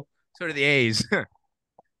 so did the A's.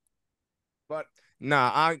 But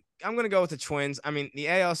nah, I'm gonna go with the Twins. I mean, the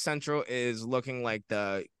AL Central is looking like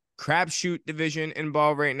the crapshoot division in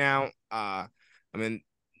ball right now. I mean,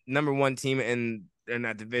 number one team in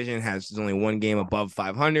that division has only one game above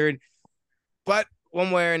 500. But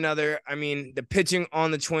one way or another, I mean, the pitching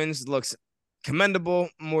on the Twins looks commendable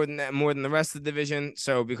more than the rest of the division.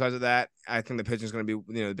 So because of that, I think the pitching is going to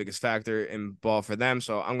be the biggest factor in ball for them.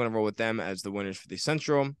 So I'm going to roll with them as the winners for the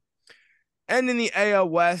Central. And in the AL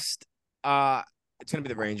West, it's going to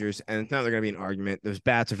be the Rangers, and it's not going to be an argument. Those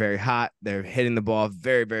bats are very hot. They're hitting the ball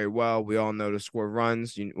very, very well. We all know to score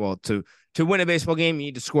runs. To win a baseball game, you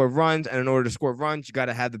need to score runs, and in order to score runs, you got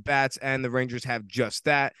to have the bats, and the Rangers have just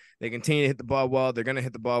that. They continue to hit the ball well. They're going to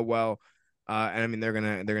hit the ball well, and I mean they're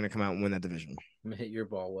gonna come out and win that division. I'm gonna hit your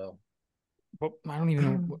ball well. Well, I don't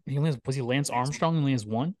even know. Was he Lance Armstrong? He only has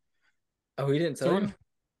one. Oh, he didn't tell you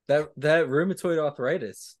that rheumatoid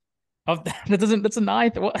arthritis. Oh, that's a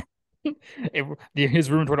ninth. What? His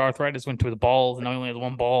rheumatoid arthritis went to his balls, and now he only has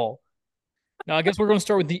one ball. Now, I guess we're going to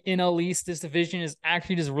start with the NL East. This division is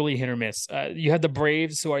actually just really hit or miss. You have the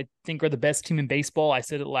Braves, who I think are the best team in baseball. I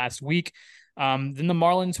said it last week. Then the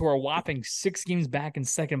Marlins, who are a whopping 6 games back in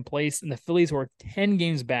second place, and the Phillies, who are 10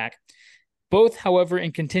 games back. Both, however,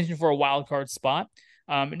 in contention for a wild card spot.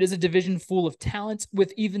 It is a division full of talent,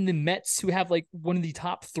 with even the Mets, who have like one of the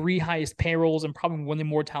top 3 highest payrolls and probably one of the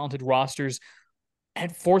more talented rosters,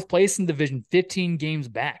 at 4th place in the division, 15 games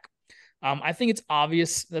back. I think it's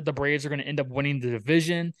obvious that the Braves are going to end up winning the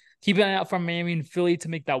division. Keep an eye out for Miami and Philly to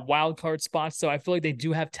make that wild card spot. So I feel like they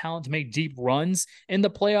do have talent to make deep runs in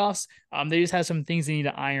the playoffs. They just have some things they need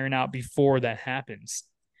to iron out before that happens.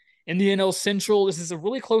 In the NL Central, this is a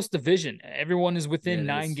really close division. Everyone is within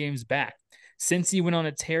 9 games back. Cincy went on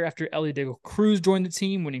a tear after Ellie De La Cruz joined the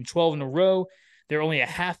team, winning 12 in a row. They're only a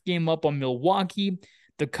half game up on Milwaukee.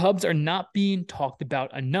 The Cubs are not being talked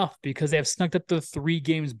about enough because they have snuck up to 3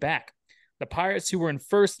 games back. The Pirates, who were in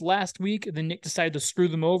first last week, then Nick decided to screw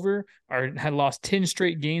them over, had lost 10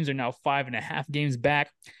 straight games, are now 5.5 games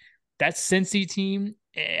back. That Cincy team,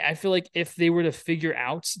 I feel like if they were to figure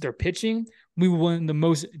out their pitching, we were one of the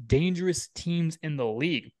most dangerous teams in the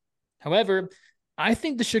league. However, I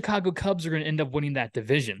think the Chicago Cubs are going to end up winning that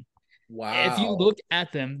division. Wow. If you look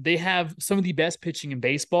at them, they have some of the best pitching in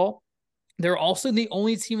baseball. They're also the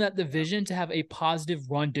only team in that division to have a positive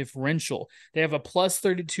run differential. They have a plus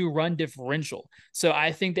 32 run differential. So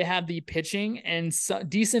I think they have the pitching and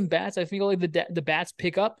decent bats. I think like the bats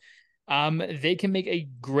pick up. they can make a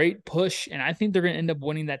great push, and I think they're going to end up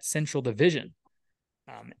winning that Central Division.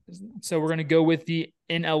 So we're going to go with the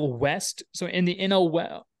NL West. So in the NL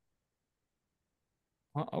West,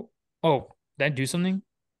 did I do something?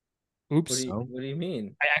 Oops. What do you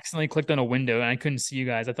mean? I accidentally clicked on a window and I couldn't see you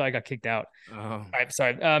guys. I thought I got kicked out. Oh. All right,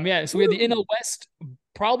 sorry. Yeah, so we have the NL West,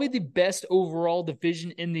 probably the best overall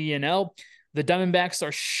division in the NL. The Diamondbacks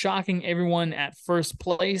are shocking everyone at first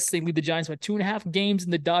place. They lead the Giants by 2.5 games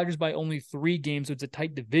and the Dodgers by only 3 games, so it's a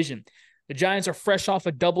tight division. The Giants are fresh off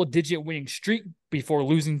a double-digit winning streak before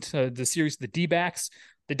losing to the series to the D-backs.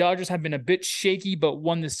 The Dodgers have been a bit shaky, but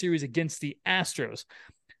won the series against the Astros.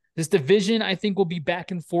 This division, I think, will be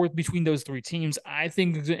back and forth between those 3 teams. I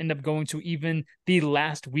think it's going to end up going to even the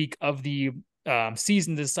last week of the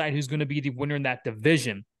season to decide who's going to be the winner in that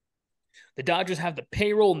division. The Dodgers have the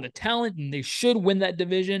payroll and the talent, and they should win that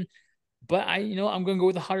division. But I'm going to go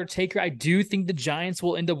with a hotter taker. I do think the Giants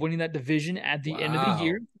will end up winning that division at the end of the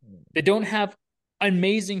year. They don't have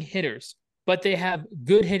amazing hitters, but they have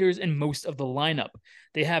good hitters in most of the lineup.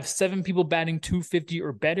 They have 7 people batting .250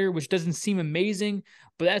 or better, which doesn't seem amazing,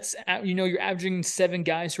 but that's, you're averaging 7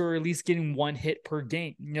 guys who are at least getting 1 hit per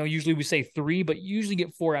game. Usually we say 3, but you usually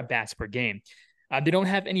get 4 at bats per game. They don't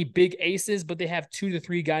have any big aces, but they have 2 to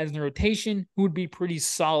 3 guys in the rotation who would be pretty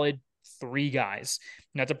solid 3 guys.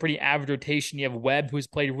 That's a pretty average rotation. You have Webb, who's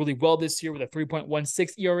played really well this year with a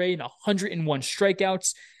 3.16 ERA and 101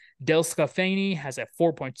 strikeouts. Del Scafani has a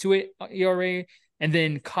 4.28 ERA, and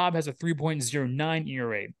then Cobb has a 3.09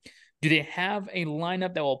 ERA. Do they have a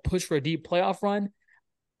lineup that will push for a deep playoff run?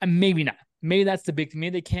 Maybe not. Maybe that's the big thing.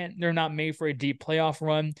 Maybe they're not made for a deep playoff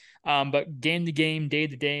run. But game to game, day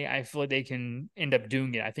to day, I feel like they can end up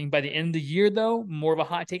doing it. I think by the end of the year, though, more of a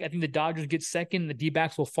hot take, I think the Dodgers get second, the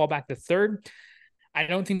D-backs will fall back to third. I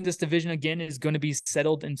don't think this division, again, is going to be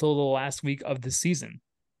settled until the last week of the season.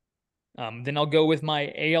 Then I'll go with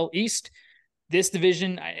my AL East. This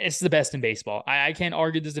division, it's the best in baseball. I can't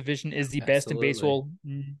argue this division is the best in baseball.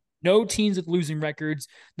 No teams with losing records.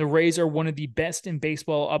 The Rays are one of the best in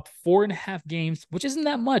baseball, up 4.5 games, which isn't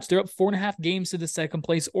that much. They're up 4.5 games to the second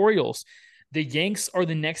place Orioles. The Yanks are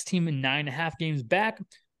the next team in 9.5 games back.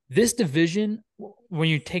 This division, when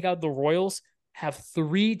you take out the Royals, have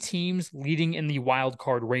 3 teams leading in the wild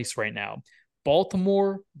card race right now.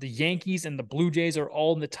 Baltimore, the Yankees, and the Blue Jays are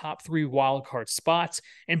all in the top 3 wild card spots,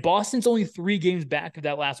 and Boston's only 3 games back of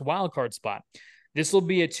that last wild card spot. This will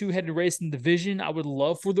be a 2-headed race in the division. I would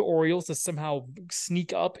love for the Orioles to somehow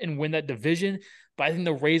sneak up and win that division, but I think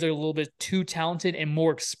the Rays are a little bit too talented and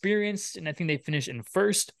more experienced, and I think they finish in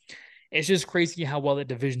first. It's just crazy how well that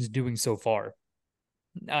division is doing so far.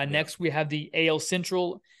 Next, we have the AL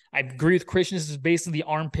Central. I agree with Christian. This is basically the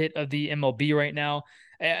armpit of the MLB right now.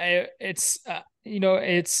 It's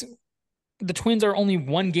the Twins are only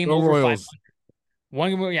 1 game over 500.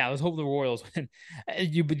 Let's hope the Royals win.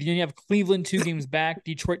 You have Cleveland 2 games back,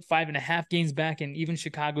 Detroit 5.5 games back, and even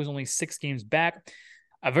Chicago's only 6 games back.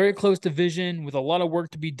 A very close division with a lot of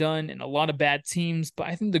work to be done and a lot of bad teams, but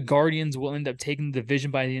I think the Guardians will end up taking the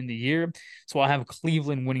division by the end of the year, so I'll have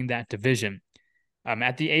Cleveland winning that division.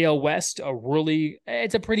 At the AL West,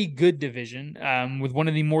 it's a pretty good division with one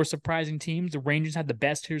of the more surprising teams. The Rangers had the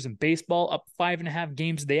best hitters in baseball, up 5.5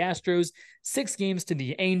 games to the Astros, 6 games to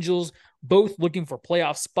the Angels, both looking for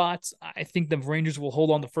playoff spots. I think the Rangers will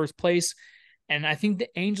hold on to first place, and I think the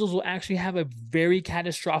Angels will actually have a very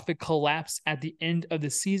catastrophic collapse at the end of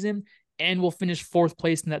the season and will finish 4th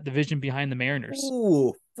place in that division behind the Mariners.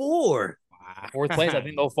 Ooh, 4th place. I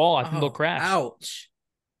think they'll fall. I think they'll crash. Ouch.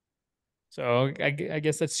 So I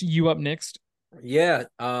guess that's you up next. Yeah.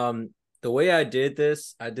 The way I did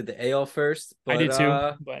this, I did the AL first. But, I did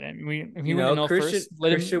too. But if he went NL first,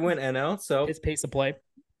 Christian went NL. So his pace of play.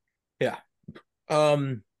 Yeah.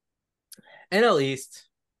 NL East.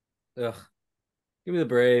 Ugh. Give me the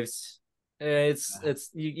Braves.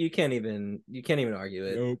 It's you can't even argue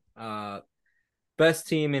it. Nope. Best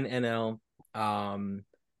team in NL.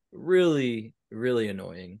 Really, really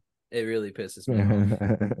annoying. It really pisses me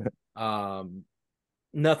off.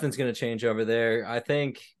 Nothing's gonna change over there. I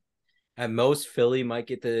think at most Philly might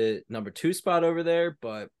get the number 2 spot over there,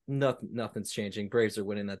 but nothing's changing. Braves are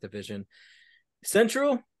winning that division.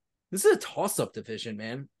 Central, this is a toss-up division,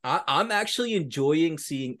 man. I'm actually enjoying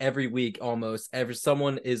seeing every week almost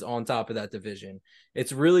someone is on top of that division.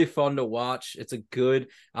 It's really fun to watch.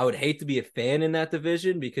 I would hate to be a fan in that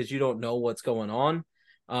division because you don't know what's going on.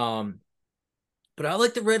 But I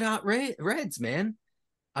like the Red Hot Reds, man.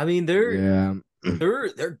 I mean, they're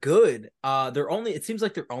good. It seems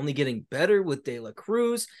like they're only getting better with De La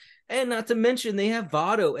Cruz, and not to mention they have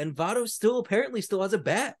Votto, and Votto apparently still has a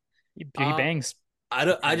bat. He bangs. I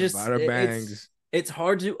don't. I just Bada bangs. it's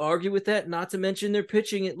hard to argue with that. Not to mention their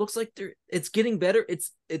pitching. It looks like it's getting better.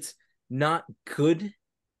 It's not good,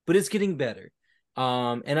 but it's getting better.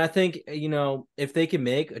 And I think if they can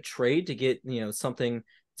make a trade to get something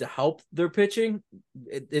to help their pitching,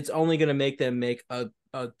 it's only going to make them make a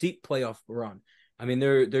deep playoff run. I mean,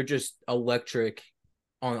 they're just electric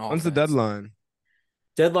on offense. When's the deadline?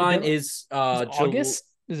 Deadline is August.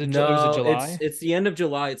 Is it no, July? it's the end of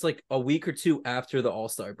July. It's like a week or two after the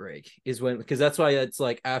All-Star break is when, because that's why it's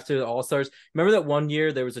like after the All-Stars. Remember that one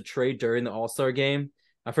year there was a trade during the All-Star game?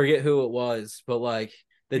 I forget who it was, but like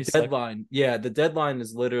the deadline, the deadline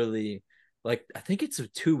is literally like I think it's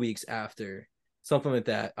 2 weeks after, something like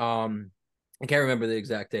that. I can't remember the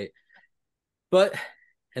exact date. But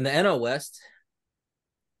in the NL West,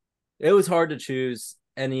 it was hard to choose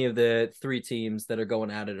any of the three teams that are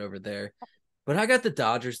going at it over there. But I got the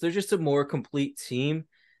Dodgers. They're just a more complete team.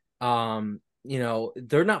 They're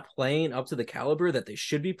not playing up to the caliber that they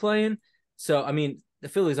should be playing. So, I mean, the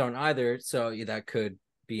Phillies aren't either. So that could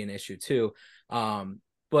be an issue too.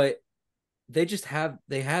 But they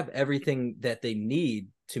have everything that they need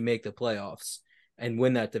to make the playoffs and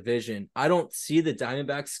win that division. I don't see the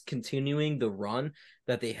Diamondbacks continuing the run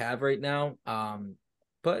that they have right now.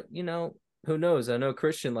 But who knows? I know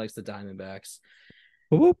Christian likes the Diamondbacks.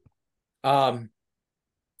 Whoop. AL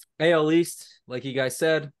East, like you guys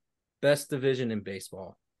said, best division in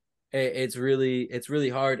baseball. It's really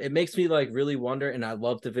hard. It makes me like really wonder, and I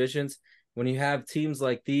love divisions when you have teams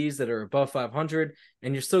like these that are above 500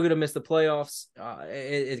 and you're still going to miss the playoffs.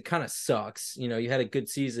 It kind of sucks. You had a good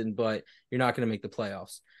season, but you're not going to make the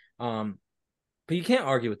playoffs. But you can't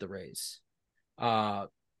argue with the Rays.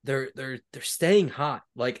 They're staying hot.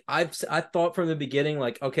 Like I thought from the beginning,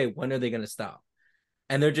 like, okay, when are they going to stop?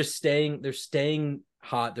 And they're staying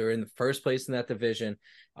hot. They're in the first place in that division.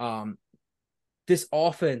 This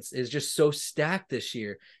offense is just so stacked this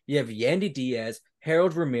year. You have Yandy Diaz,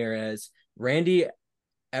 Harold Ramirez, Randy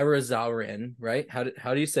Arozarena, right? How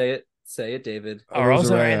do you say it? Say it, David.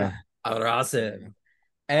 Arozarena.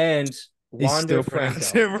 And Wander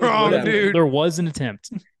Franco. Wrong, dude. There was an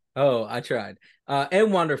attempt. Oh, I tried.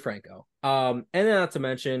 And Wander Franco. And then not to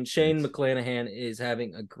mention Shane McClanahan is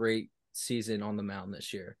having a great season on the mound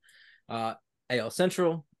this year. AL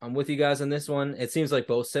Central, I'm with you guys on this one. It seems like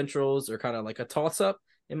both Centrals are kind of like a toss-up,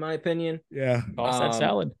 in my opinion. Yeah. Toss that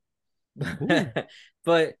salad.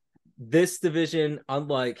 But this division,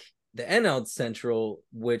 unlike the NL Central,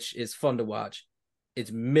 which is fun to watch,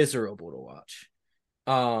 it's miserable to watch.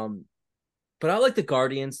 But I like the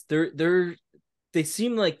Guardians. They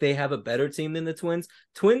seem like they have a better team than the Twins.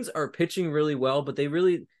 Twins are pitching really well, but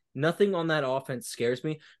nothing on that offense scares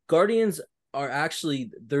me. Guardians are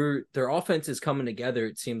actually their offense is coming together.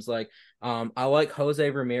 It seems like I like Jose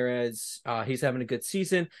Ramirez. He's having a good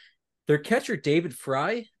season. Their catcher David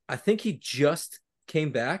Fry, I think he just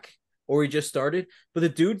came back or he just started, but the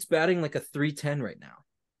dude's batting like a 310 right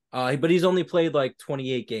now. But he's only played like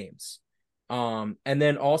 28 games. And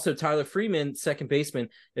then also Tyler Freeman, second baseman,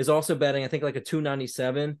 is also batting I think like a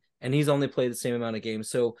 297, and he's only played the same amount of games.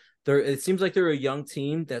 So it seems like they're a young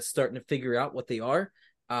team that's starting to figure out what they are.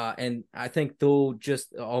 And I think they'll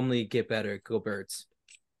just only get better. Go Birds.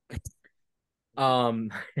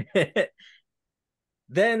 Then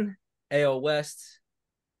AL West,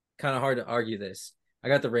 kind of hard to argue this. I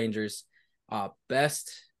got the Rangers,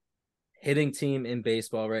 best hitting team in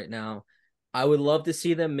baseball right now. I would love to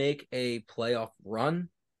see them make a playoff run.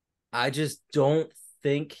 I just don't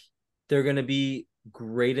think they're going to be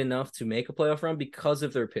great enough to make a playoff run because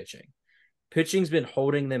of their pitching. Pitching's been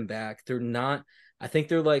holding them back. They're not, I think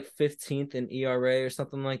they're like 15th in ERA or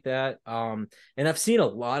something like that. And I've seen a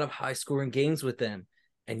lot of high scoring games with them,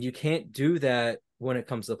 and you can't do that when it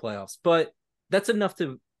comes to playoffs, but that's enough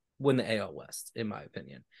to win the AL West, in my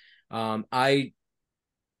opinion. I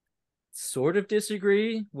sort of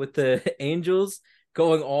disagree with the Angels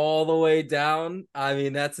going all the way down. I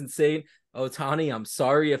mean, that's insane. Ohtani, I'm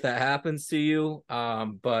sorry if that happens to you.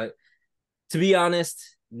 But to be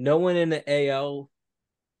honest, no one in the AL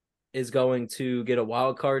is going to get a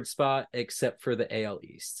wild card spot except for the AL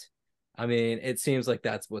East. I mean, it seems like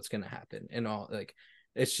that's what's going to happen. And all, like,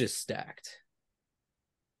 it's just stacked.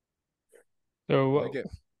 So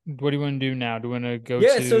what do you want to do now? Do you want to go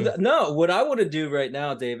no, what I want to do right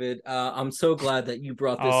now, David, I'm so glad that you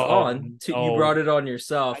brought this on. You brought it on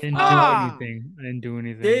yourself. I didn't do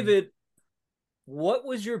anything. David, what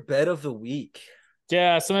was your bet of the week?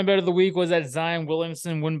 Yeah, so my bet of the week was that Zion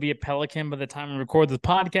Williamson wouldn't be a Pelican by the time we record this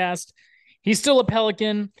podcast. He's still a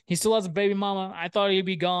Pelican. He still has a baby mama. I thought he'd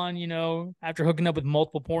be gone, after hooking up with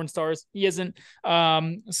multiple porn stars. He isn't.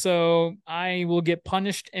 So I will get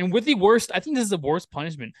punished. And with the worst, I think this is the worst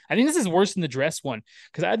punishment. I think this is worse than the dress one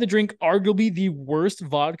because I had to drink arguably the worst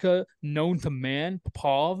vodka known to man,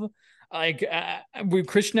 Popov. Like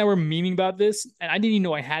Christian and I were memeing about this, and I didn't even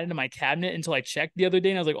know I had it in my cabinet until I checked the other day,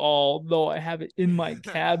 and I was like, "Oh no, I have it in my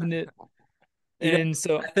cabinet." And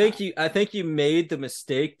so I think you made the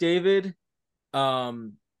mistake, David,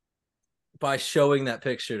 by showing that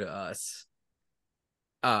picture to us.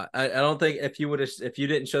 I don't think if you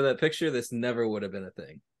didn't show that picture, this never would have been a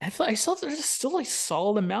thing. I feel like there's still like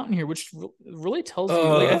solid amount in here, which really tells you.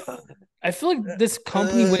 Like I feel like this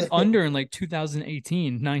company went under in like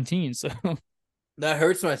 2018, 19. So that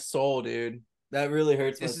hurts my soul, dude. That really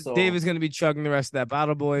hurts my soul. David's gonna be chugging the rest of that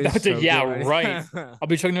bottle, boys. Yeah, right. I'll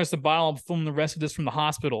be chugging the rest of the bottle. I'll film the rest of this from the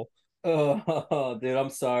hospital. Oh, dude, I'm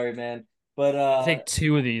sorry, man. But I'll take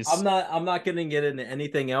 2 of these. I'm not gonna get into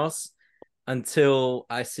anything else until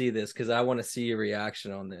I see this because I want to see your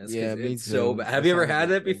reaction on this. Yeah, it's so bad. Have you ever had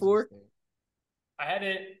that before? I had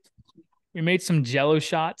it. We made some Jello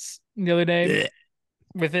shots the other day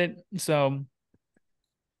with it, so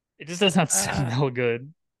it just does not smell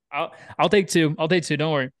good. I'll take 2. I'll take 2.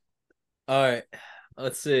 Don't worry. All right,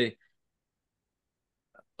 let's see.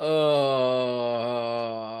 Oh,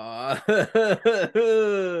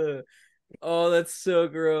 oh, that's so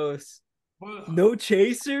gross. No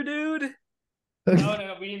chaser, dude.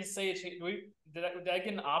 No, we didn't say a chaser. Did I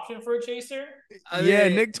get an option for a chaser? Yeah,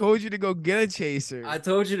 Nick told you to go get a chaser. I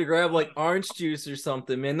told you to grab like orange juice or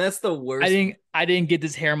something, man. That's the worst. I didn't get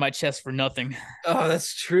this hair on my chest for nothing. Oh,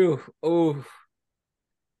 that's true. Oh,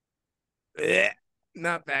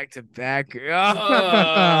 not back to back.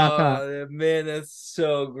 Oh, man, that's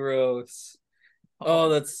so gross. Oh,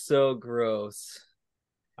 that's so gross.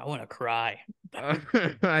 I want to cry.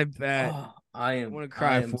 I bet. Oh, I want to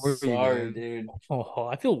cry for sorry, you, dude. Oh,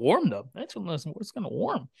 I feel warmed up. That's when it's kind of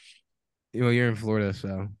warm. Well, you're in Florida,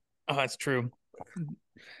 so. Oh, that's true.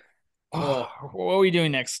 Oh, what are we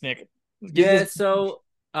doing next, Nick? So,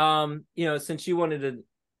 since you wanted to,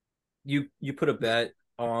 you put a bet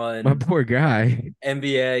on my poor guy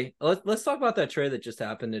NBA. Let's talk about that trade that just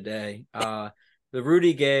happened today. The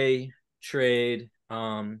Rudy Gay trade.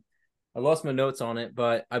 I lost my notes on it,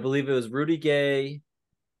 but I believe it was Rudy Gay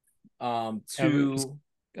to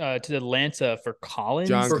Atlanta for Collins.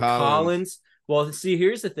 John Collins. Well, see,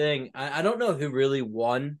 here's the thing. I don't know who really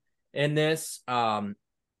won in this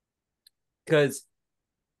because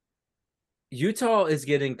Utah is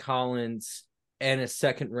getting Collins and a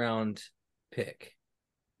second round pick.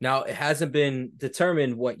 Now, it hasn't been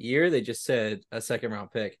determined what year. They just said a second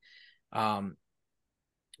round pick.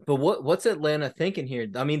 But what's Atlanta thinking here?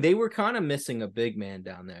 I mean, they were kind of missing a big man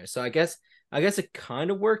down there. So I guess it kind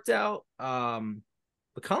of worked out.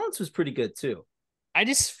 But Collins was pretty good too. I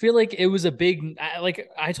just feel like it was a big, like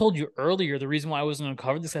I told you earlier, the reason why I wasn't going to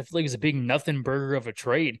cover this, I feel like it was a big nothing burger of a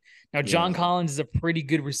trade. Now, John Collins is a pretty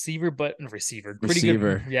good receiver, good,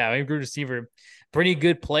 yeah, a good receiver, pretty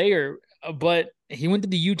good player, but he went to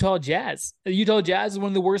the Utah Jazz. The Utah Jazz is one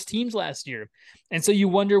of the worst teams last year. And so you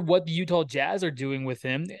wonder what the Utah Jazz are doing with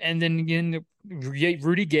him. And then again,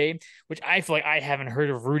 Rudy Gay, which I feel like I haven't heard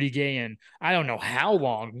of Rudy Gay in I don't know how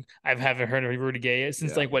long. I haven't heard of Rudy Gay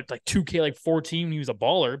since like 2K 14 when he was a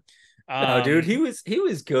baller. No, dude, he was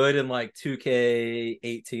good in like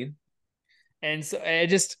 2K18. And so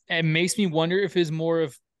it makes me wonder if it's more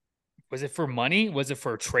of, was it for money? Was it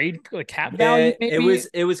for trade cap value? Maybe?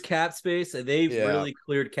 It was cap space. They've really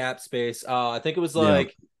cleared cap space. I think it was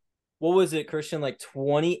like what was it, Christian? Like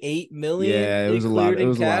 28 million. Yeah, it was a lot. It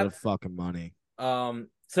was a lot of fucking money.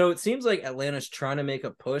 So it seems like Atlanta's trying to make a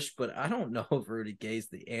push, but I don't know if Rudy Gay's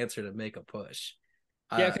the answer to make a push.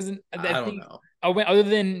 Yeah, because I don't know. Other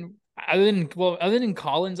than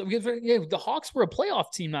Collins, the Hawks were a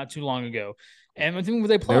playoff team not too long ago, and I think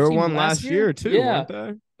they were one last year too, weren't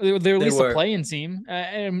they? They're at least a play-in team,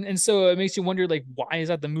 and so it makes you wonder, like, why is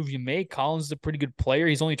that the move you make? Collins is a pretty good player.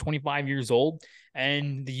 He's only 25 years old,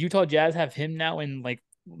 and the Utah Jazz have him now in like.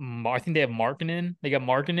 I think they have Markkanen. They got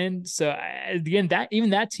Markkanen. So again, that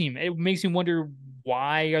team, it makes me wonder,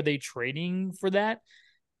 why are they trading for that?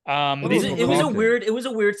 It was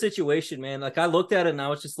a weird situation, man. Like I looked at it and I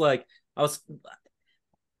was just like, I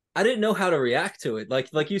didn't know how to react to it.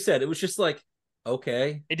 Like you said, it was just like,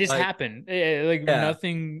 okay, it just happened.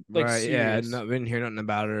 Nothing like right, serious. Yeah, didn't hear nothing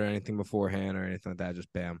about it or anything beforehand or anything like that.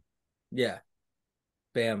 Just bam. Yeah.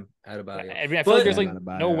 Bam, out about it. I feel like there's like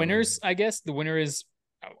no winners. I guess the winner is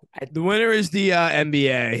The winner is the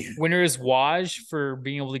NBA. Winner is Waj for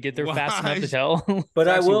being able to get there fast enough to Waj. tell. But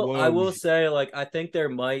It's actually I will Woj. say, like, I think there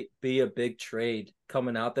might be a big trade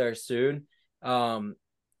coming out there soon.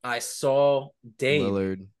 I saw Dame.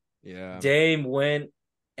 Lillard. Yeah. Dame went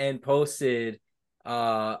and posted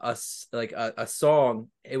a song.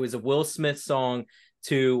 It was a Will Smith song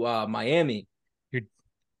to Miami. Your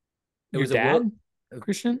It your was a Will dad,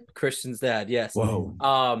 Christian? Christian's dad, yes.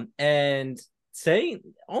 Whoa. And saying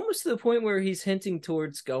almost to the point where he's hinting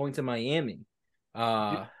towards going to Miami.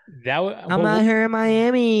 I'm out here in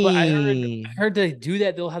Miami. But I heard to do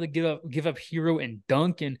that they'll have to give up Hero and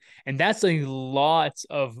Dunk, and that's a lot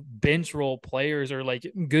of bench role players or like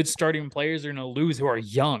good starting players are gonna lose who are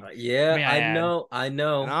young. Yeah, May I add. I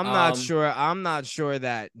know. And I'm not sure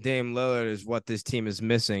that Dame Lillard is what this team is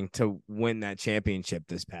missing to win that championship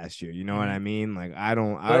this past year. You know what I mean? Like I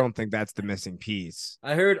don't think that's the missing piece.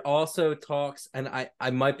 I heard also talks, and I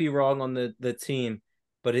might be wrong on the team,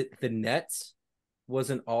 but the Nets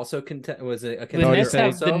wasn't also was it a contender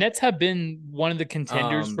the Nets have been one of the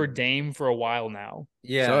contenders for Dame for a while now.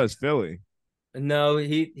 Yeah. So is Philly. No,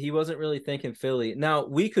 he wasn't really thinking Philly. Now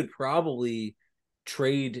we could probably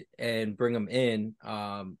trade and bring him in.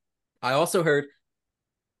 I also heard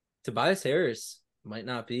Tobias Harris might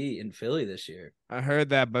not be in Philly this year. I heard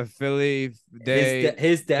that, but Philly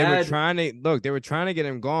his dad they were trying to get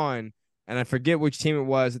him gone, and I forget which team it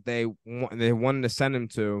was that they wanted to send him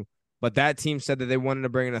to. But that team said that they wanted to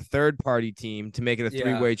bring in a third-party team to make it a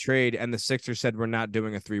three-way trade, and the Sixers said we're not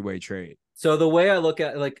doing a three-way trade. So the way I look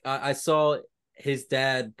at, like, I saw his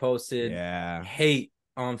dad posted hate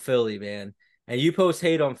on Philly, man. And you post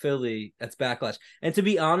hate on Philly, that's backlash. And to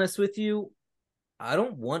be honest with you, I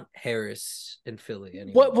don't want Harris in Philly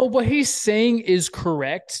anymore. What he's saying is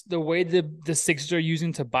correct. The way the Sixers are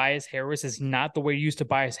using Tobias Harris is not the way you use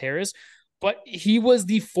Tobias Harris. But he was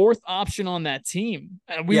the fourth option on that team.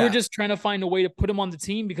 And we were just trying to find a way to put him on the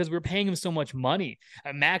team because we were paying him so much money.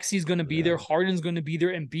 Maxi's going to be there. Harden's going to be there.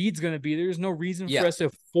 Embiid's going to be there. There's no reason for us to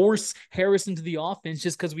force Harris into the offense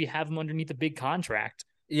just because we have him underneath a big contract.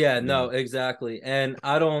 Yeah, no, exactly. And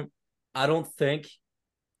I don't think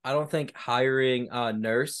hiring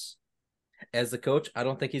Nurse as the coach, I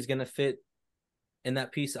don't think he's going to fit in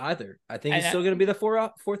that piece either. I think he's still going to be the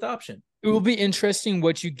fourth option. It will be interesting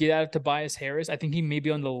what you get out of Tobias Harris. I think he may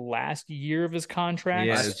be on the last year of his contract.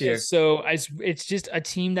 Last year. So it's just a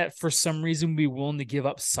team that for some reason will be willing to give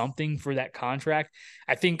up something for that contract.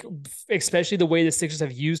 I think especially the way the Sixers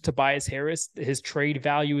have used Tobias Harris, his trade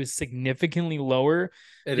value is significantly lower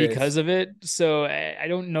because of it. So I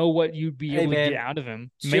don't know what you'd be able to get out of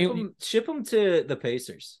him. Ship him to the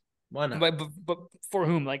Pacers. Why not? But for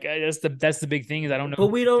whom? Like that's the big thing is I don't know. But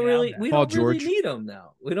we don't really need him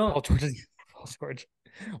now. We don't. Paul George.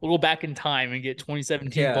 We'll go back in time and get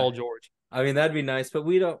 2017 Paul George. I mean that'd be nice, but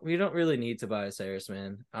we don't really need Tobias Harris,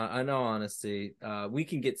 man. I know, honestly, we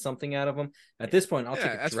can get something out of him at this point. I'll take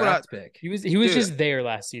a draft pick. He was just there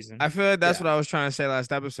last season. I feel like that's what I was trying to say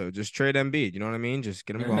last episode. Just trade Embiid. You know what I mean? Just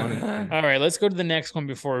get him going. All right, let's go to the next one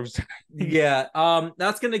before.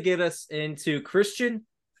 That's gonna get us into Christian.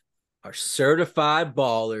 Our certified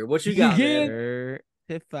baller. What you got, man?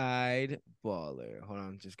 Certified baller. Hold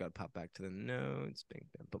on. Just got to pop back to the notes. Bing,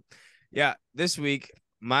 bing, boom. Yeah, this week,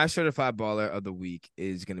 my certified baller of the week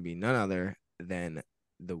is going to be none other than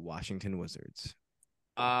the Washington Wizards.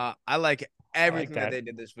 I like everything that they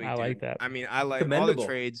did this week. I like that. I mean, I like all the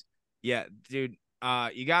trades. Yeah, dude.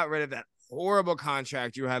 You got rid of that horrible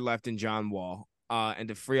contract you had left in John Wall and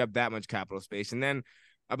to free up that much capital space. And then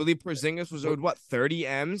I believe Porzingis was owed 30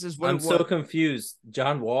 M's is what I'm so confused.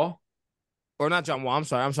 John Wall? Or not John Wall. I'm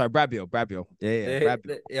sorry. Brad Beal. Yeah. Brad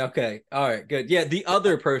Beal. Okay. All right. Good. Yeah. The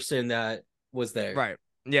other person that was there. Right.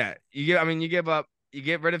 Yeah. You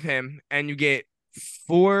get rid of him and you get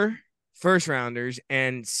 4 first rounders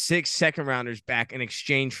and 6 second rounders back in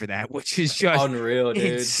exchange for that, which is just unreal,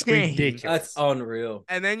 dude. Insane. Ridiculous. That's unreal.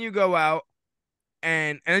 And then you go out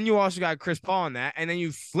and then you also got Chris Paul on that. And then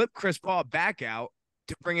you flip Chris Paul back out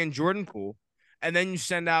to bring in Jordan Poole, and then you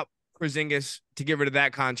send out Porzingis to get rid of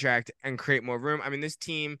that contract and create more room. I mean, this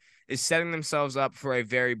team is setting themselves up for a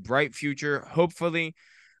very bright future, hopefully.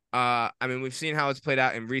 I mean, we've seen how it's played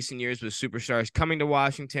out in recent years with superstars coming to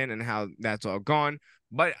Washington and how that's all gone.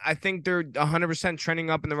 But I think they're 100% trending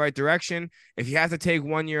up in the right direction. If you have to take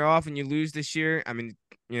 1 year off and you lose this year, I mean,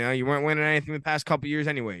 you weren't winning anything the past couple years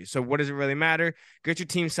anyway. So what does it really matter? Get your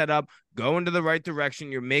team set up, go into the right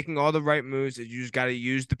direction. You're making all the right moves. You just got to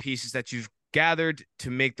use the pieces that you've gathered to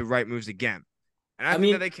make the right moves again. And I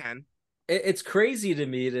think that they can. It's crazy to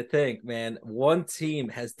me to think, man, one team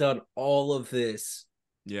has done all of this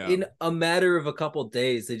Yeah. in a matter of a couple of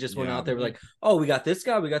days, they just went Yeah. out there like, oh, we got this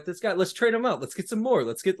guy, we got this guy. Let's trade him out. Let's get some more.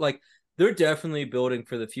 Let's get like they're definitely building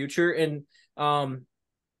for the future. And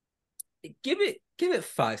give it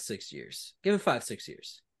 5-6 years. Give it 5-6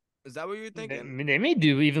 years. Is that what you're thinking? They may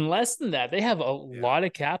do even less than that. They have a Yeah. lot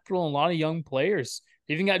of capital and a lot of young players.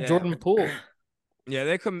 They even got Yeah. Jordan Poole. Yeah,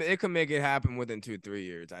 they could make it happen within 2-3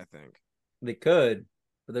 years, I think. They could,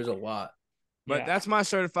 but there's a lot. But Yeah. that's my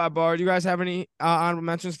certified baller. Do you guys have any honorable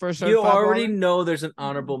mentions for a You certified already baller? know there's an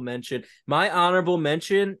honorable mention. My honorable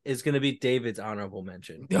mention is going to be David's honorable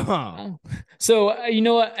mention. Oh. So you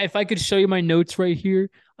know what? If I could show you my notes right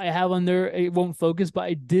here, I have on there. It won't focus, but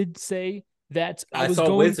I did say that I was saw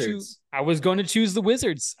going Wizards. I was going to choose the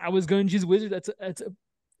Wizards. I was going to choose Wizards. That's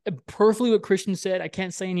perfectly what Christian said. I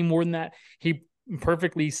can't say any more than that. He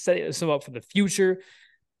perfectly set us up for the future.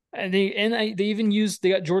 And they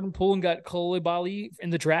got Jordan Poole and got Coulibaly in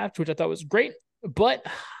the draft, which I thought was great. But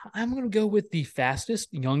I'm going to go with the fastest,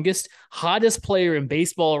 youngest, hottest player in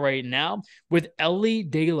baseball right now with Ellie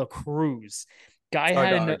De La Cruz. Guy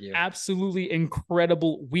had an absolutely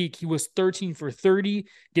incredible week. He was 13 for 30,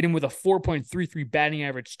 getting with a 4.33 batting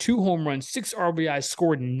average, 2 home runs, 6 RBIs,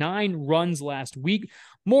 scored 9 runs last week.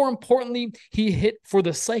 More importantly, he hit for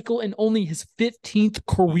the cycle in only his 15th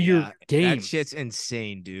career game. That shit's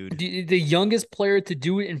insane, dude. The youngest player to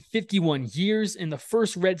do it in 51 years, in the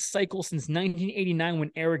first red cycle since 1989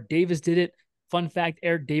 when Eric Davis did it. Fun fact,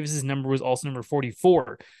 Eric Davis's number was also number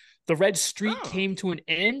 44. The red streak came to an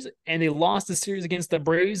end, and they lost the series against the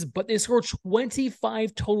Braves, but they scored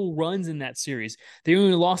 25 total runs in that series. They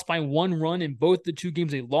only lost by 1 run in both the 2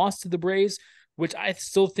 games they lost to the Braves, which I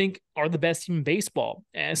still think are the best team in baseball,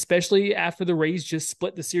 especially after the Rays just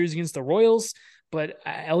split the series against the Royals. But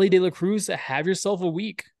Ellie De La Cruz, have yourself a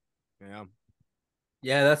week.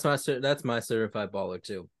 Yeah, that's my certified baller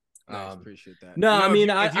too. Nice, appreciate that. No, I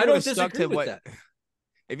mean, I don't disagree with that.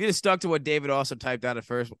 If you'd have stuck to what David also typed out at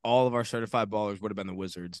first, all of our certified ballers would have been the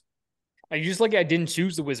Wizards. I didn't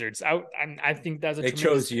choose the Wizards. I think that's a they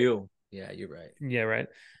chose you. Yeah, you're right. Yeah, right.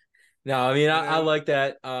 No, I mean, I like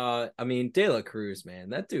that. I mean, De La Cruz,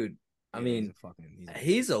 man, that dude. I mean,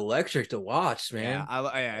 he's electric to watch, man.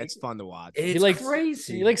 Yeah, it's fun to watch. It's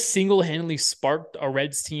crazy. He single-handedly sparked a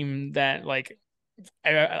Reds team that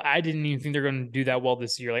I didn't even think they're going to do that well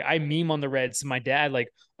this year. I meme on the Reds. My dad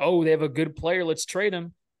oh, they have a good player. Let's trade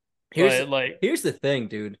him. Here's the thing,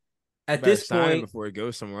 dude. At this point, before he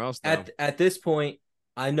goes somewhere else. At this point,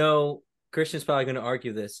 I know Christian's probably going to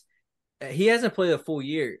argue this. He hasn't played a full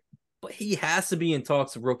year, but he has to be in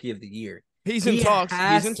talks of Rookie of the Year. He's in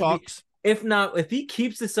talks. If not, if he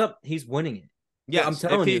keeps this up, he's winning it. Yeah, I'm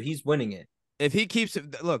telling you, he's winning it. If he keeps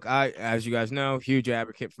it, look, as you guys know, huge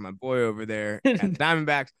advocate for my boy over there at the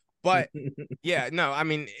Diamondbacks. But yeah, no, I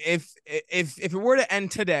mean, if it were to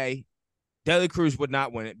end today, De La Cruz would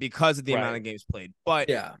not win it because of the amount of games played. But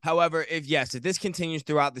however, if this continues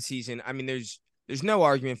throughout the season, I mean, there's no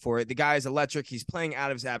argument for it. The guy is electric. He's playing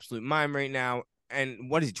out of his absolute mind right now. And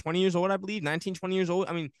what is he, 20 years old, I believe? 19, 20 years old?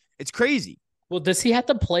 I mean, it's crazy. Well, does he have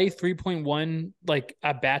to play 3.1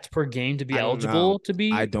 at bats per game to be eligible to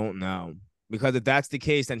be? I don't know. Because if that's the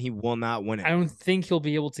case, then he will not win it. I don't think he'll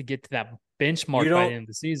be able to get to that benchmark by the end of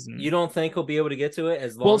the season. You don't think he'll be able to get to it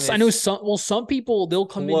as long as... I know some people, they'll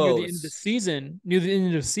come in near the end of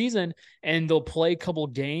the season, and they'll play a couple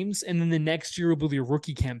of games, and then the next year will be a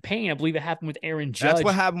rookie campaign. I believe it happened with Aaron Judge. That's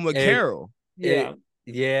what happened with Carroll.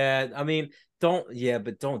 Yeah. I mean, don't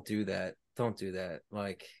do that. Don't do that.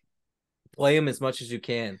 Play him as much as you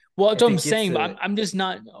can. Well, that's what I'm saying, but I'm just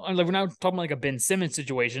not we're not talking about a Ben Simmons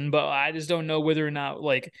situation, but I just don't know whether or not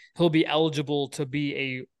he'll be eligible to be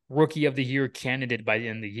a Rookie of the Year candidate by the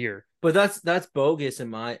end of the year. But that's bogus in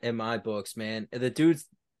my books, man. The dude's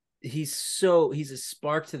he's a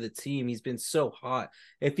spark to the team. He's been so hot.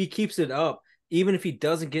 If he keeps it up, even if he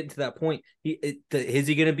doesn't get to that point, is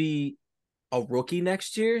he going to be a rookie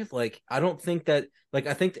next year? I don't think that.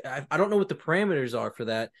 I don't know what the parameters are for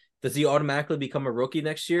that. Does he automatically become a rookie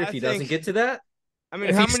next year if he doesn't get to that? I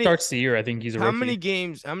mean, if he starts the year, I think he's a rookie. How many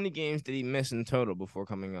games did he miss in total before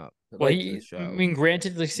coming up? Well,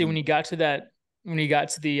 granted, when he got to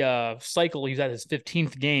the cycle, he was at his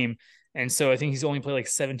 15th game, and so I think he's only played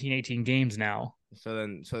 17, 18 games now. So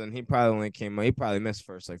then he probably only he probably missed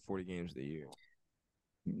first 40 games of the year.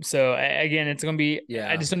 So again, it's gonna be.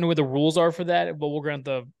 I just don't know what the rules are for that, but we're going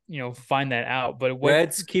to find that out. But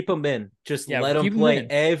Reds, keep him in. Just let him play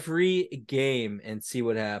every game and see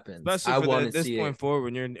what happens. Especially at this point forward,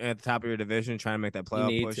 when you're at the top of your division trying to make that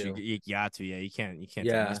playoff push, you got to. Yeah, you can't.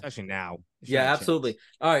 Yeah, especially now. Yeah, absolutely.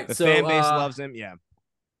 All right, the fan base loves him. Yeah,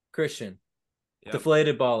 Christian,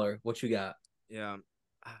 deflated baller. What you got? Yeah.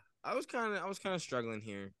 I was kind of struggling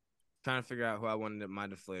here, trying to figure out who I wanted my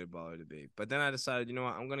deflated baller to be. But then I decided, you know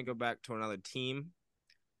what, I'm gonna go back to another team.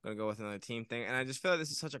 I'm gonna go with another team thing, and I just feel like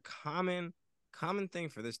this is such a common thing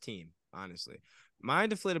for this team. Honestly, my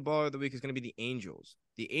deflated baller of the week is gonna be the Angels.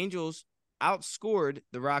 The Angels outscored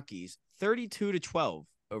the Rockies 32-12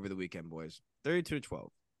 over the weekend, boys. 32-12.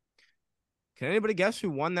 Can anybody guess who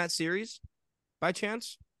won that series by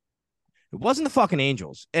chance? It wasn't the fucking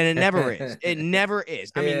Angels, and it never is. It never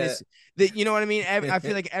is. I mean, you know what I mean? I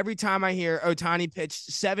feel like every time I hear Ohtani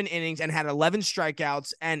pitched 7 innings and had 11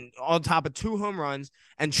 strikeouts and on top of 2 home runs,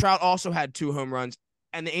 and Trout also had 2 home runs,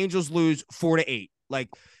 and the Angels lose 4-8. Like,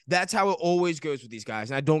 that's how it always goes with these guys,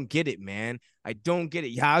 and I don't get it, man. I don't get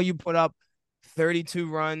it. How you put up 32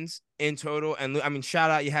 runs in total, and I mean,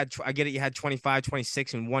 shout out, I get it, you had 25,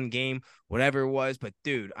 26 in one game, whatever it was, but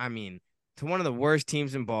dude, I mean, to one of the worst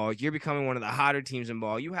teams in ball. You're becoming one of the hotter teams in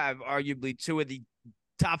ball. You have arguably 2 of the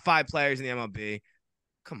top 5 players in the MLB.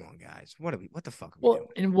 Come on, guys. What the fuck are we doing?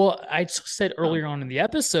 And I said earlier on in the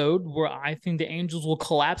episode where I think the Angels will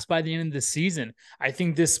collapse by the end of the season. I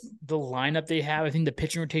think the lineup they have, I think the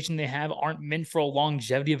pitching rotation they have aren't meant for a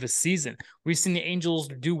longevity of a season. We've seen the Angels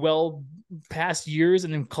do well past years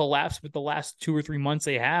and then collapse with the last 2 or 3 months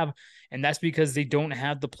they have. And that's because they don't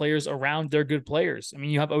have the players around their good players. I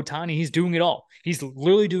mean, you have Ohtani, he's doing it all. He's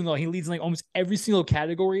literally doing it all. He leads in like almost every single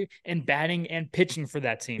category in batting and pitching for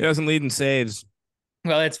that team. He doesn't lead in saves.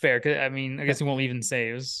 Well, that's fair. Cause I mean, I guess he won't even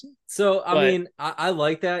saves. So, I mean, I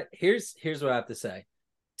like that. Here's what I have to say.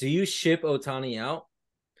 Do you ship Ohtani out?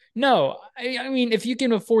 No, I mean, if you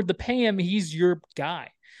can afford to pay him, he's your guy.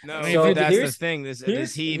 No, I mean, so that's the thing.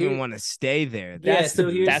 Does he even want to stay there? That's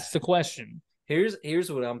the question.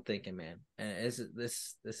 Here's what I'm thinking, man. And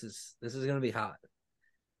this is gonna be hot.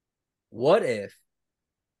 What if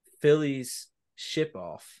Phillies ship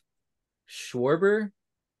off Schwarber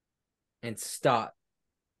and Stott?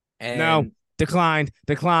 And no, declined.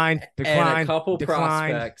 And a couple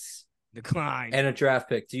prospects. Declined. And a draft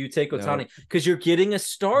pick. Do you take Ohtani? Because you're getting a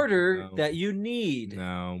starter that you need.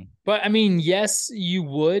 No. But I mean, yes, you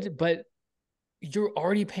would, but you're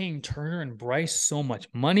already paying Turner and Bryce so much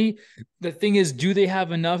money. The thing is, do they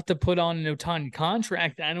have enough to put on an Ohtani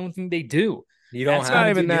contract? I don't think they do. You don't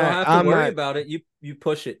have to worry about it. You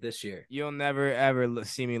push it this year. You'll never ever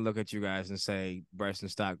see me look at you guys and say Bryson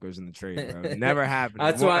Stott goes in the trade, bro. Never happened.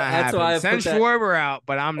 That's why I send Schwarber out,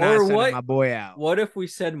 but I'm not sending my boy out. What if we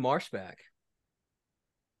send Marsh back?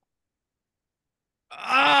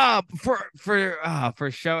 For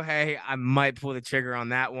Shohei, I might pull the trigger on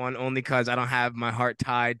that one only because I don't have my heart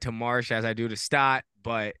tied to Marsh as I do to Stott.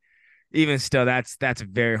 But even still, that's a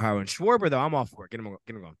very hard one. Schwarber though, I'm all for it. Get him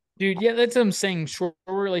going. Dude, yeah, that's what I'm saying.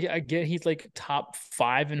 Schwarber, like, I get he's like top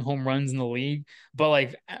 5 in home runs in the league, but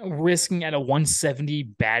like risking at a 170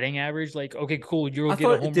 batting average, like, okay, cool, you'll get a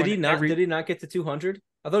home run. Did he not get to 200?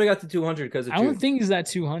 I thought he got to 200 because of I don't think he's at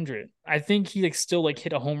 200. I think he like still like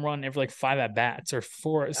hit a home run every like 5 at bats or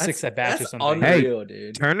 6 at bats or something. Unreal,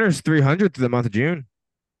 dude. Turner's 300 through the month of June.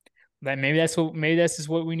 Maybe that's just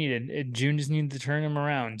what we needed. June just needed to turn him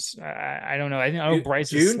around. I don't know. I know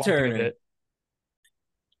Bryce is swapping a bit.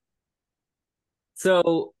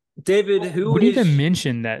 So, David, who would even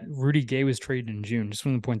mention that Rudy Gay was traded in June? Just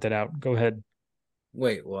want to point that out. Go ahead.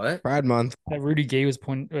 Wait, what? Pride Month. That Rudy Gay was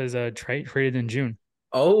traded in June.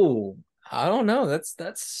 Oh, I don't know.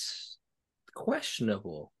 That's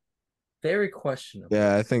questionable. Very questionable.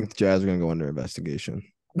 Yeah, I think the Jazz are going to go under investigation.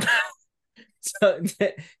 So,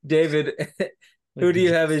 David, who do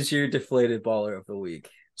you have as your deflated baller of the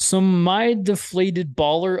week? So my deflated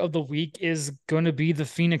baller of the week is going to be the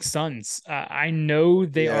Phoenix Suns. I know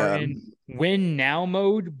they are in win now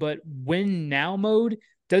mode, but win now mode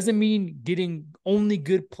doesn't mean getting only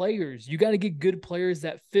good players. You got to get good players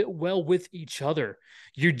that fit well with each other.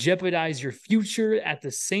 You jeopardize your future at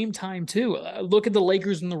the same time too. Look at the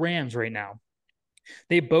Lakers and the Rams right now.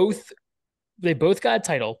 They both got a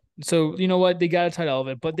title. So, you know what? They got a title of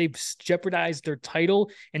it, but they've jeopardized their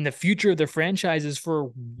title and the future of their franchises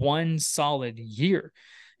for one solid year.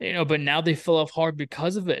 But now they fell off hard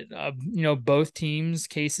because of it. Both teams'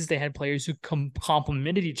 cases, they had players who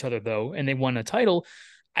complemented each other, though, and they won a title.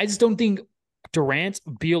 I just don't think Durant,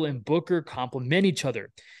 Beal, and Booker complement each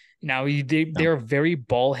other. Now, they're very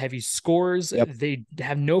ball-heavy scorers. Yep. They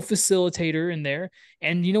have no facilitator in there.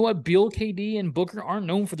 And you know what? Beal, KD, and Booker aren't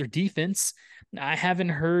known for their defense. I haven't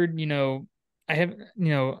heard, I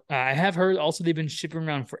have heard also they've been shipping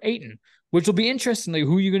around for Ayton, which will be interesting. Like,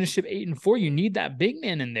 who are you going to ship Ayton for? You need that big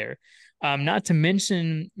man in there. Not to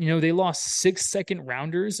mention, they lost 6 second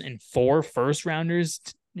rounders and 4 first rounders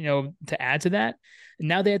to add to that. And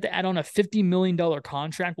now they have to add on a $50 million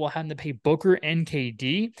contract while having to pay Booker and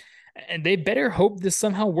KD. And they better hope this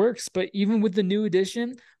somehow works. But even with the new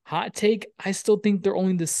addition, hot take, I still think they're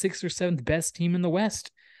only the 6th or 7th best team in the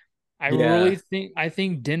West. I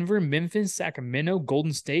think Denver, Memphis, Sacramento,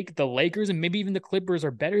 Golden State, the Lakers, and maybe even the Clippers are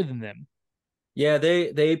better than them. Yeah,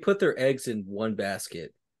 they put their eggs in one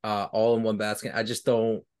basket, all in one basket.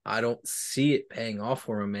 I don't see it paying off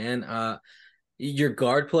for them, man. Your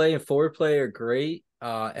guard play and forward play are great.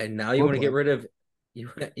 And now you want to get rid of you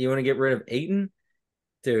want to get rid of Ayton,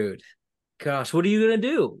 dude. Gosh, what are you gonna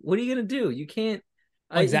do? What are you gonna do? You can't.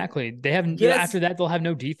 Exactly. They have after that they'll have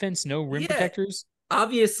no defense, no rim protectors.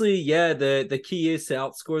 Obviously, yeah. The key is to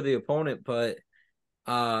outscore the opponent, but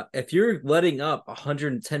if you're letting up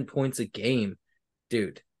 110 points a game,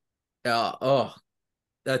 dude, that's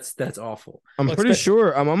awful. I'm pretty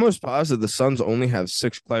sure. I'm almost positive the Suns only have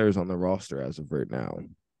 6 players on the roster as of right now.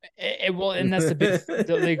 Well, and that's the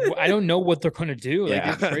big. I don't know what they're going to do.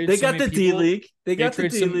 Yeah. They got the D League. They got the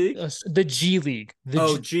D League. The G League.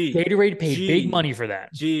 G. Gatorade paid big money for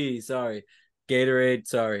that. Sorry, Gatorade.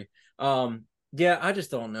 Sorry. Yeah, I just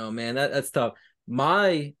don't know, man. That's tough.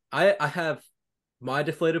 I have my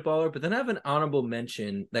deflated baller, but then I have an honorable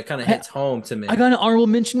mention that kind of hits home to me. I got an honorable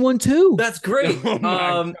mention one too. That's great. Oh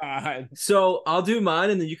my God. So I'll do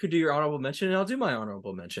mine, and then you could do your honorable mention, and I'll do my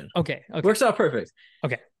honorable mention. Okay. Works out perfect.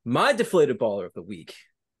 Okay. My deflated baller of the week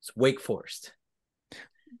is Wake Forest.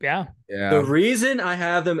 Yeah. The reason I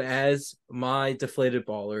have them as my deflated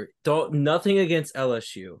baller, nothing against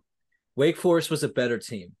LSU. Wake Forest was a better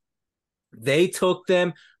team. They took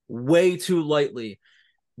them way too lightly.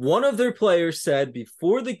 One of their players said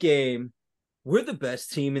before the game, "We're the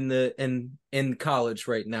best team in college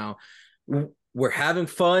right now. We're having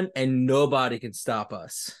fun and nobody can stop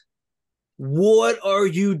us." What are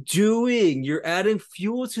you doing? You're adding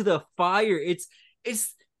fuel to the fire. It's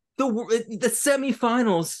the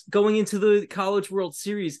semifinals going into the College World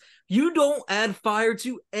Series. You don't add fire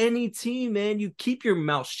to any team, man. You keep your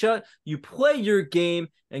mouth shut. You play your game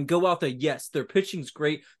and go out there. Yes, their pitching's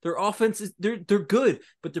great. Their offense is they're good,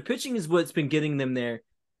 but their pitching is what's been getting them there.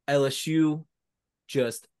 LSU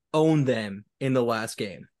just owned them in the last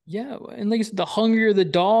game. Yeah, and like I said, the hungrier the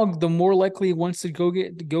dog, the more likely it wants to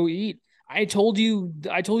go eat. I told you the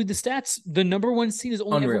stats. The number 1 seed has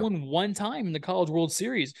only ever won one time in the College World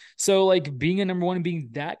Series. So, like, being a number 1 and being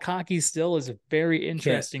that cocky still is very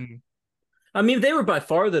interesting. I mean, they were by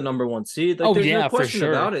far the number 1 seed. Like, there's no question for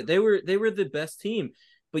sure about it. They were the best team.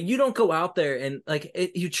 But you don't go out there and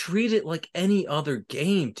you treat it like any other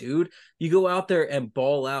game, dude. You go out there and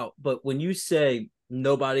ball out. But when you say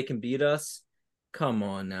nobody can beat us, come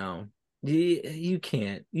on now. You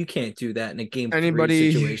can't do that in a game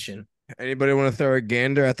 3 situation. Anybody want to throw a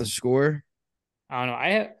gander at the score? I don't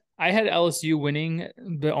know. I had LSU winning,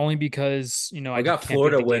 but only because I got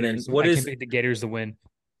Florida winning. I can't pick the Gators to win.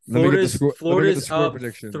 Florida's up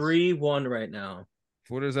 3-1 right now.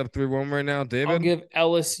 Florida's up 3-1 right now. David, I'll give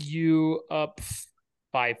LSU up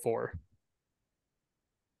 5-4.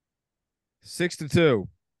 6-2.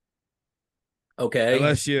 Okay.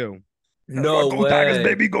 LSU. No go way. Tigers,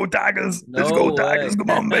 baby. Go Tigers. No Let's go way. Tigers. Come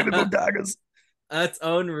on, baby. Go Tigers. That's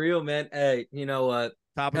unreal, man. Hey, you know what?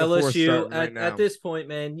 Top of the LSU right at this point,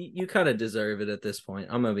 man, you kind of deserve it at this point.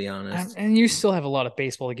 I'm gonna be honest. And you still have a lot of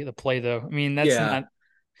baseball to get to play, though. I mean, that's not.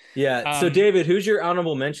 Yeah. So, David, who's your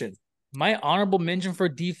honorable mention? My honorable mention for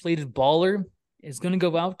deflated baller is going to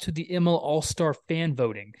go out to the ML All-Star fan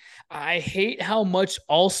voting. I hate how much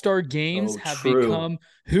All-Star games have become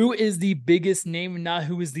who is the biggest name, not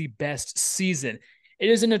who is the best season. It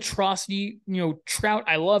is an atrocity. Trout,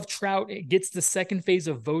 I love Trout. It gets the second phase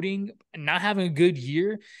of voting and not having a good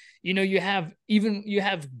year. You have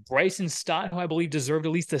Bryson Stott, who I believe deserved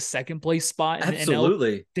at least a second place spot.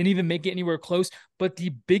 Absolutely. NL, didn't even make it anywhere close. But the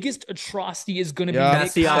biggest atrocity is going to be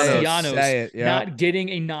Nick Castellanos not getting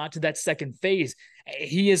a nod to that second phase.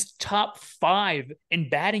 He is top 5 in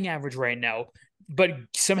batting average right now. But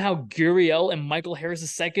somehow Gurriel and Michael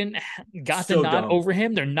Harris II got the nod over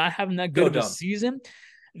him. They're not having that good of a season.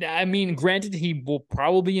 I mean, granted, he will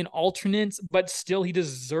probably be an alternate, but still he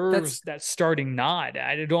deserves that starting nod.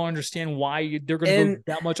 I don't understand why they're going to go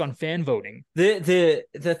that much on fan voting. The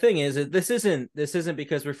thing is, this isn't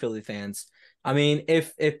because we're Philly fans. I mean,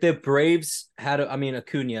 if the Braves had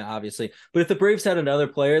Acuna, obviously, but if the Braves had another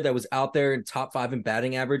player that was out there in top 5 in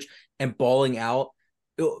batting average and balling out,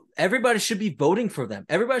 everybody should be voting for them.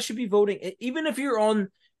 Everybody should be voting. Even if you're on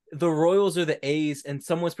the Royals or the A's and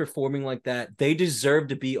someone's performing like that, they deserve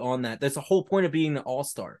to be on that. That's the whole point of being an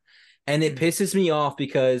all-star. And it pisses me off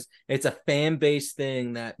because it's a fan-based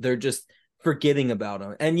thing that they're just forgetting about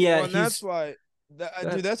him. And yeah, Well, and that's why,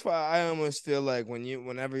 dude. That's why I almost feel like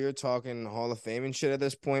whenever you're talking Hall of Fame and shit at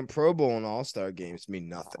this point, Pro Bowl and All Star games mean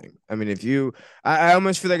nothing. I mean, I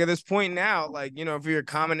almost feel like at this point now, like if you're a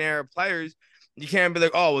common era players, you can't be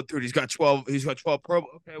like, oh, well, dude, he's got 12 Pro Bowl.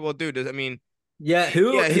 Okay, well, dude, I mean, yeah,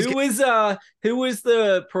 who was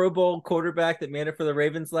the Pro Bowl quarterback that made it for the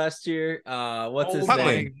Ravens last year? What's his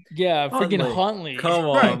name? Yeah, freaking Huntley. Come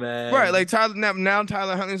on, man. Right, like Tyler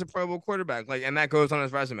Huntley's a Pro Bowl quarterback, like, and that goes on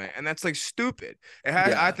his resume, and that's like stupid.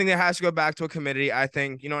 I think it has to go back to a committee. I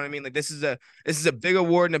think, you know what I mean. Like, this is a big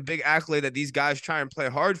award and a big accolade that these guys try and play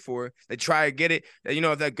hard for. They try to get it.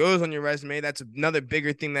 If that goes on your resume, that's another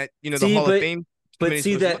bigger thing that the Hall of Fame. But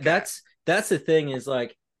see that's the thing is,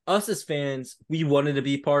 like, us as fans, we wanted to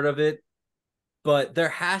be part of it, but there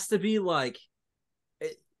has to be, like,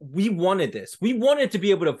 we wanted this. We wanted to be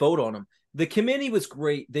able to vote on them. The committee was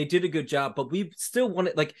great. They did a good job, but we still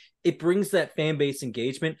wanted, like, it brings that fan base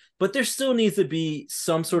engagement, but there still needs to be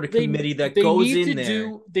some sort of committee that goes in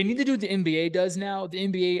there. They need to do what the NBA does now. The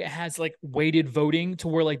NBA has, like, weighted voting to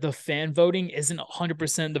where, like, the fan voting isn't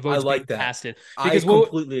 100% the votes being casted. Because I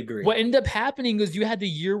completely agree. What ended up happening is you had the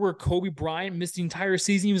year where Kobe Bryant missed the entire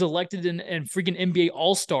season. He was elected and freaking NBA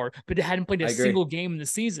All-Star, but it hadn't played a single game in the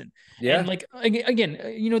season. Yeah. And, like, again,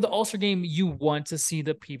 the All-Star game, you want to see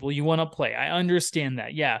the people you want to play. I understand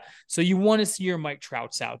that. Yeah. So you want to see your Mike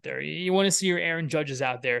Trouts out there. You want to see your Aaron Judges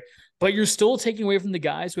out there, but you're still taking away from the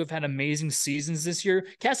guys who have had amazing seasons this year.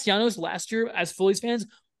 Castellanos last year, as Phillies fans,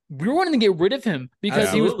 we were wanting to get rid of him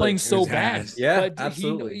because he was playing so bad. Yeah, but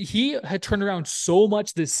absolutely. He had turned around so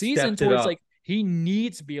much this season towards, like, he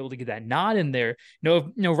needs to be able to get that nod in there.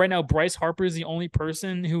 Right now, Bryce Harper is the only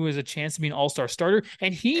person who has a chance to be an all-star starter,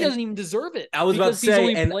 and he doesn't even deserve it. I was about to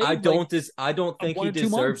say, and I don't think he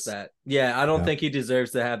deserves that. Yeah, I don't think he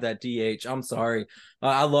deserves to have that DH. I'm sorry.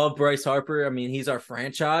 I love Bryce Harper. I mean, he's our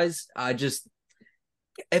franchise.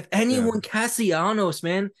 If anyone, Castellanos,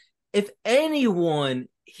 man, if anyone,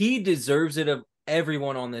 he deserves it of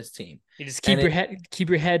everyone on this team. You just keep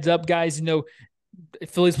your heads up, guys. If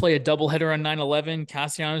Phillies play a doubleheader on 9/11,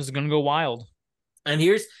 Castellanos is going to go wild. And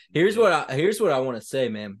here's what I want to say,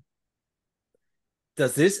 man.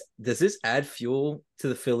 Does this add fuel to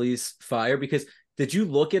the Phillies' fire? Because did you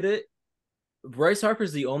look at it? Bryce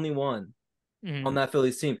Harper's the only one on that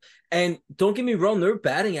Phillies team. And don't get me wrong, they're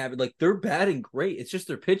batting average, like, they're batting great. It's just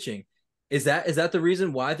their pitching. Is that the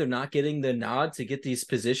reason why they're not getting the nod to get these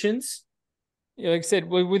positions? Yeah, like I said,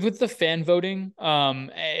 with the fan voting,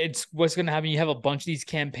 it's what's going to happen. You have a bunch of these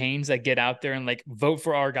campaigns that get out there and, like, vote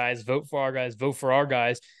for our guys, vote for our guys, vote for our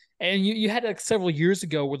guys. And you had, like, several years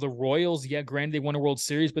ago where the Royals, granted they won a World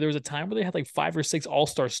Series, but there was a time where they had like 5 or 6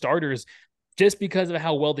 all-star starters just because of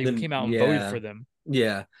how well they came out and voted for them.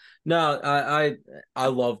 Yeah. No, I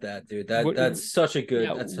love that, dude. That's such a good.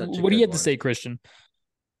 What do you have to say, Christian?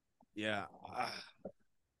 Yeah.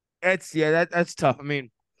 That's tough. I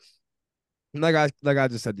mean, like I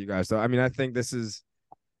just said to you guys, though, I mean, I think this is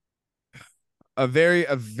a very,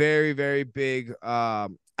 very big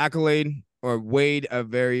accolade, or a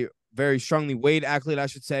very, very strongly weighed accolade, I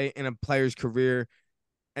should say, in a player's career.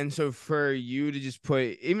 And so for you to just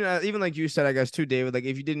put, even like you said, I guess too, David, like,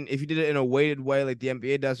 if you did it in a weighted way, like the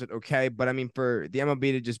NBA does it, okay. But I mean, for the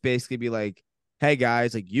MLB to just basically be like, hey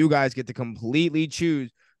guys, like, you guys get to completely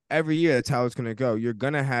choose every year. That's how it's gonna go. You're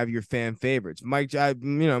gonna have your fan favorites. Mike Trout,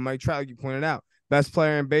 like you pointed out, best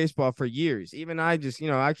player in baseball for years. Even I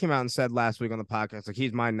came out and said last week on the podcast, like,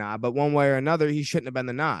 he's my nod, but one way or another, he shouldn't have been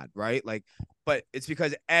the nod, right? Like, but it's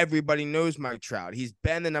because everybody knows Mike Trout. He's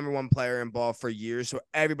been the number one player in ball for years, so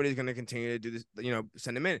everybody's going to continue to do this,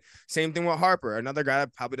 send him in. Same thing with Harper, another guy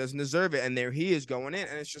that probably doesn't deserve it, and there he is going in.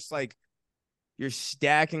 And it's just like, you're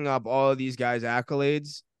stacking up all of these guys'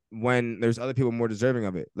 accolades when there's other people more deserving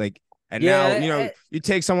of it. Like, and now, you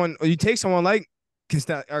take someone like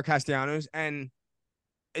Castellanos, and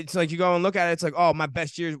it's like, you go and look at it, it's like, oh, one of my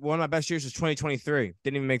best years was 2023.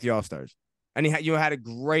 Didn't even make the All-Stars. And you had a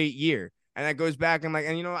great year. And that goes back and, like,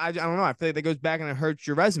 and I don't know. I feel like that goes back and it hurts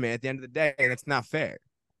your resume at the end of the day, and it's not fair.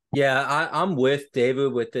 Yeah, I'm with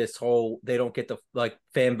David with this whole, they don't get the, like,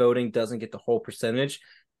 fan voting doesn't get the whole percentage.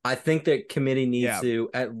 I think that committee needs to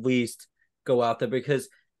at least go out there, because,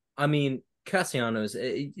 I mean, Castellanos,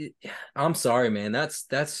 I'm sorry, man. That's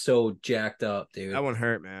so jacked up, dude. That one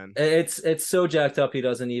hurt, man. It's so jacked up. He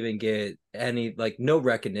doesn't even get any, like, no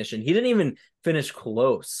recognition. He didn't even finish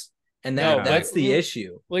close. And that's the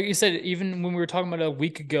issue. Like you said, even when we were talking about a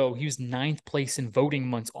week ago, he was 9th place in voting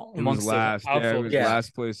amongst last. Yeah, he was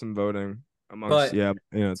last place in voting amongst. So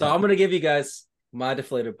I'm gonna give you guys my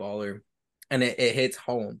deflated baller, and it hits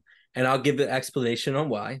home, and I'll give the explanation on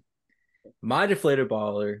why. My deflated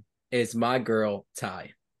baller is my girl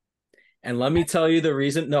Ty. And let me tell you the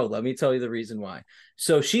reason. No, let me tell you the reason why.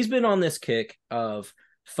 So she's been on this kick of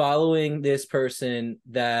following this person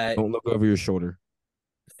that Don't look over your shoulder.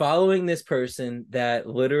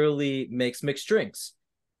 literally makes mixed drinks.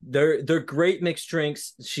 They're great mixed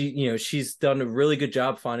drinks. She's done a really good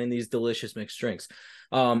job finding these delicious mixed drinks.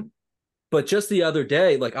 But just the other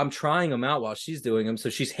day, like I'm trying them out while she's doing them, so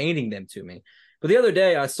she's handing them to me. But the other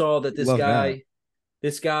day I saw that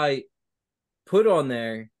this guy put on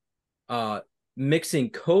there mixing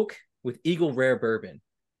Coke with Eagle Rare bourbon.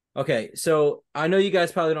 Okay, so I know you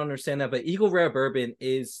guys probably don't understand that, but Eagle Rare bourbon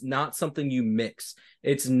is not something you mix.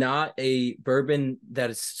 It's not a bourbon that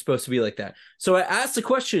is supposed to be like that. So I asked a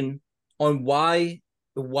question on why.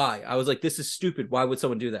 I was like, this is stupid. Why would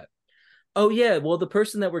someone do that? Oh, yeah, well, the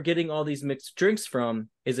person that we're getting all these mixed drinks from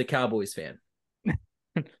is a Cowboys fan.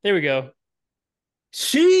 There we go.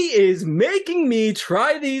 She is making me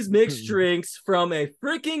try these mixed drinks from a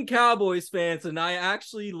freaking Cowboys fans, and I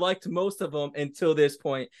actually liked most of them until this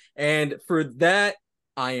point. And for that,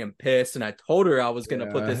 I am pissed. And I told her I was going to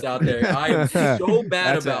put this out there. I am so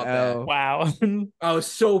mad about that. Wow. I was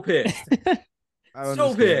so pissed.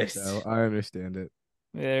 So pissed. I understand it.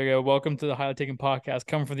 There you go. Welcome to the Highly Taken Podcast.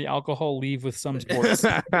 Come for the alcohol, leave with some sports.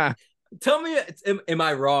 Tell me, am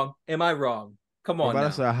I wrong? Am I wrong? Come on. About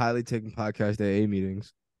us our Highly Taken Podcast AA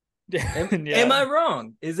meetings. Am I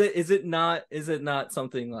wrong? Is it not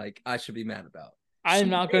something like I should be mad about? I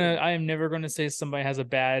am never gonna say somebody has a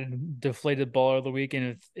bad deflated baller of the week.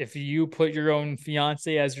 And if you put your own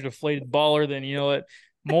fiance as your deflated baller, then you know what?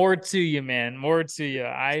 More to you, man. More to you.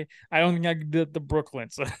 I don't think I could do it the Brooklyn.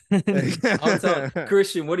 So. I'm telling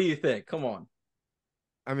Christian, what do you think? Come on.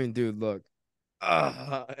 I mean, dude, look.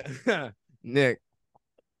 Nick.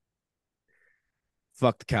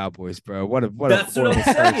 Fuck the Cowboys, bro. That's what I'm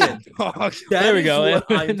saying. There we go. What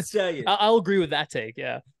I'm saying. I'll agree with that take.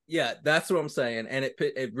 Yeah. Yeah, that's what I'm saying, and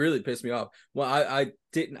it really pissed me off. Well, I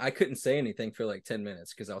couldn't say anything for like 10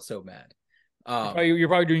 minutes because I was so mad. You're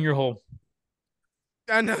probably doing your whole.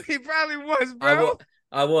 I know he probably was, bro.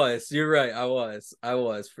 I was. You're right. I was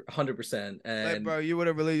 100%. And like, bro, you would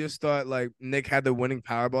have really just thought like Nick had the winning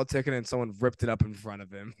Powerball ticket and someone ripped it up in front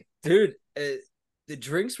of him. Dude, the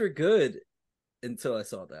drinks were good until I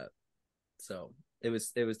saw that. So it was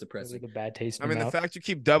depressing. It was a bad taste. I mean, the fact you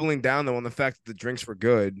keep doubling down though on the fact that the drinks were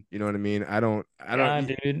good, you know what I mean? I don't.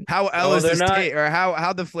 Dude. How is this or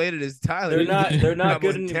how deflated is Tyler? They're not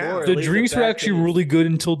good anymore. The drinks were actually really good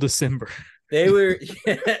until December. They were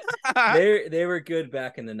they were good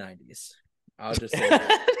back in the 90s. I'll just say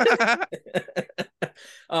that.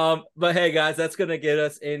 But hey guys, that's gonna get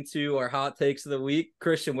us into our hot takes of the week.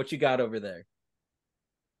 Christian, what you got over there?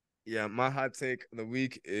 Yeah, my hot take of the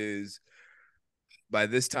week is by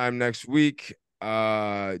this time next week,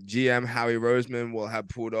 GM Howie Roseman will have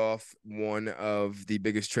pulled off one of the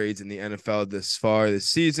biggest trades in the NFL this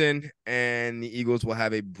season, and the Eagles will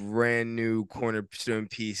have a brand new cornerstone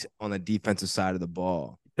piece on the defensive side of the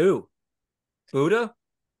ball. Who? Buddha?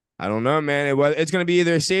 I don't know, man. It's going to be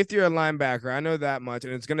either a safety or a linebacker. I know that much,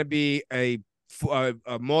 and it's going to be a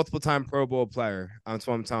multiple-time Pro Bowl player. That's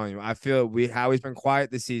what I'm telling you. I feel Howie's been quiet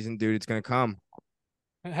this season, dude. It's going to come.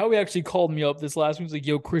 Howie actually called me up this last week. He was like,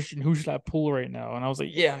 "Yo, Christian, who should I pull right now?" And I was like,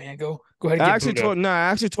 "Yeah, man, go ahead." I actually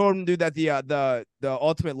told him, dude, that the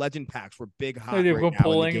Ultimate Legend packs were big hot. They were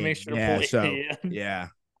pulling and make sure to pull. So, yeah,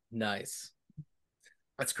 nice.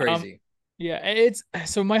 That's crazy. Yeah,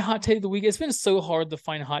 so my hot take of the week. It's been so hard to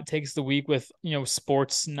find hot takes of the week with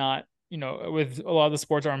sports not with a lot of the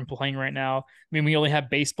sports aren't playing right now. I mean, we only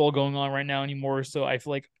have baseball going on right now anymore, so I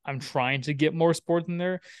feel like I'm trying to get more sports in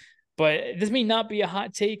there. But this may not be a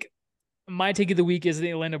hot take. My take of the week is the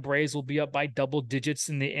Atlanta Braves will be up by double digits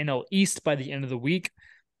in the NL East by the end of the week.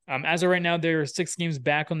 As of right now, there are 6 games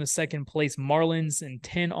back on the second place Marlins and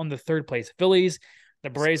 10 on the third place Phillies. The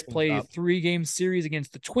Braves play a 3-game series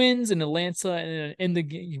against the Twins in Atlanta and end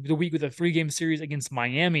the week with a 3-game series against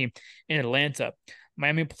Miami in Atlanta.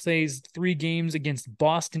 Miami plays 3 games against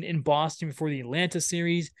Boston in Boston before the Atlanta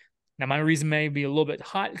series. Now, my reason may be a little bit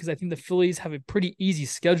hot because I think the Phillies have a pretty easy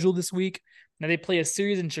schedule this week. Now, they play a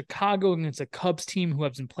series in Chicago against a Cubs team who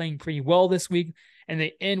have been playing pretty well this week, and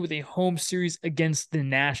they end with a home series against the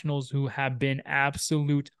Nationals, who have been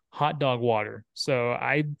absolute hot dog water. So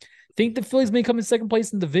I think the Phillies may come in second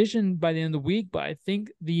place in the division by the end of the week, but I think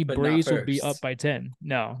the Braves will be up by 10.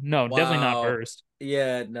 No, wow. Definitely not first.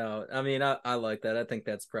 Yeah, no. I mean, I like that. I think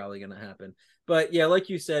that's probably going to happen. But yeah, like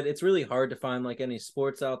you said, it's really hard to find like any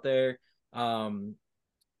sports out there.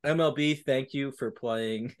 MLB, thank you for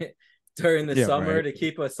playing during the summer to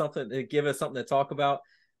give us something to talk about.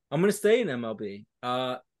 I'm gonna stay in MLB.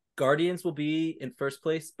 Guardians will be in first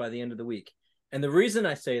place by the end of the week, and the reason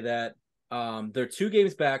I say that, they're 2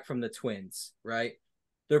 games back from the Twins, right?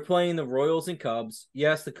 They're playing the Royals and Cubs.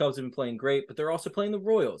 Yes, the Cubs have been playing great, but they're also playing the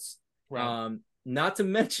Royals. Right. Not to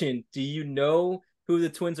mention, do you know who the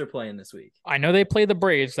Twins are playing this week? I know they play the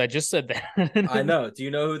Braves. I just said I that. know. Do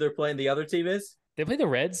you know who they're playing? The other team is? They play the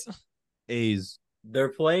Reds. A's. They're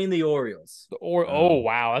playing the Orioles. Or oh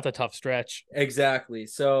wow, that's a tough stretch. Exactly.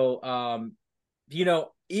 So,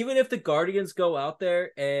 even if the Guardians go out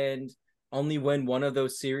there and only win one of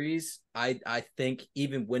those series, I think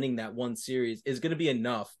even winning that one series is going to be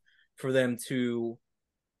enough for them to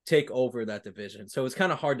take over that division. So it's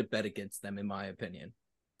kind of hard to bet against them, in my opinion.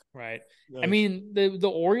 Right. Nice. I mean, the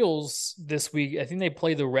Orioles this week, I think they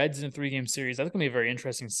play the Reds in a 3-game series. That's gonna be a very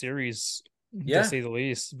interesting series, to say the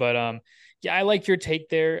least. But yeah, I like your take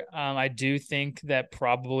there. I do think that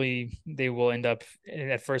probably they will end up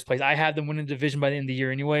at first place. I have them winning the division by the end of the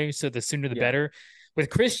year anyway, so the sooner the better. With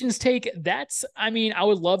Christian's take, I mean, I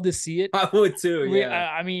would love to see it. I would too. Yeah.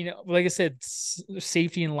 I mean, like I said,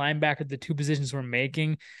 safety and linebacker, the 2 positions we're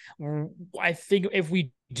making. I think if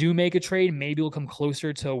we do make a trade, maybe we'll come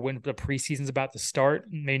closer to when the preseason's about to start.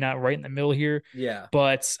 Maybe not right in the middle here. Yeah.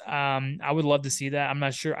 But I would love to see that. I'm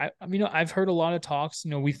not sure. I've heard a lot of talks.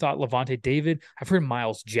 We thought Levante David. I've heard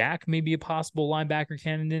Miles Jack may be a possible linebacker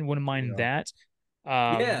candidate. Wouldn't mind that.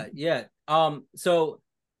 Yeah. So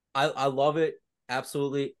I love it.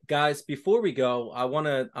 Absolutely. Guys, before we go, I want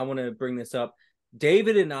to bring this up.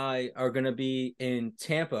 David and I are going to be in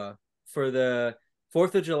Tampa for the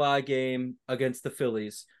 4th of July game against the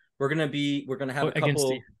Phillies. We're going to have a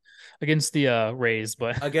couple against the Rays,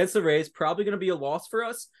 but against the Rays, probably going to be a loss for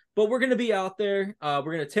us, but we're going to be out there. We're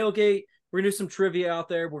going to tailgate. We're going to do some trivia out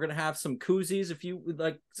there. We're going to have some koozies if you would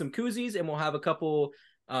like some koozies, and we'll have a couple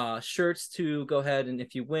shirts to go ahead, and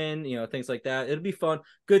if you win, things like that. It'll be fun.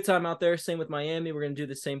 Good time out there. Same with Miami. We're going to do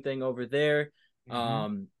the same thing over there.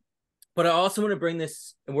 Mm-hmm. But I also want to bring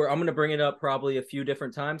this where I'm going to bring it up probably a few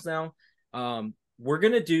different times now. We're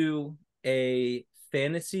going to do a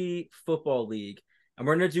fantasy football league, and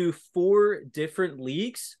we're going to do 4 different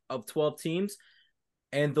leagues of 12 teams,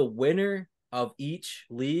 and the winner of each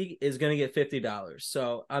league is going to get $50.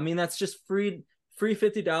 So, I mean, that's just free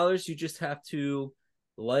 $50. You just have to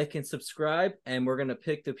like and subscribe, and we're gonna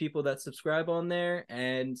pick the people that subscribe on there,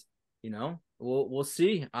 and we'll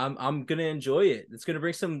see. I'm gonna enjoy it. It's gonna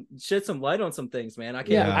bring some light on some things, man. I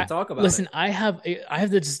can't wait to talk about it. I have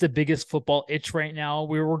just the biggest football itch right now.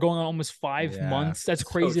 We're going on almost 5 months. That's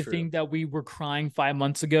crazy to think that we were crying 5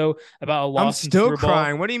 months ago about a loss. I'm still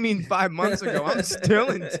crying. What do you mean 5 months ago? I'm still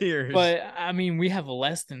in tears. But I mean, we have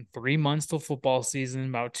less than 3 months till football season,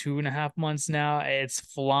 about 2.5 months now. It's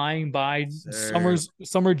flying by.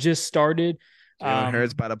 Summer just started. Jalen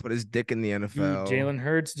Hurts about to put his dick in the NFL. Jalen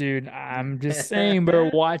Hurts, dude. I'm just saying, better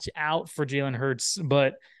watch out for Jalen Hurts.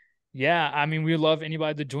 But yeah, I mean, we love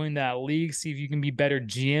anybody to join that league. See if you can be better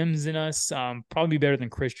GMs than us. Probably better than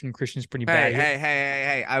Christian. Christian's pretty bad.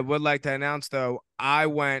 Hey. I would like to announce, though, I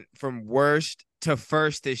went from worst to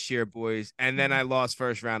first this year, boys, and then I lost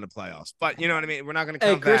first round of playoffs. But you know what I mean? We're not going to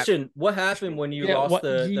count that. Hey, Christian, what happened when you lost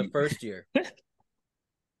the first year?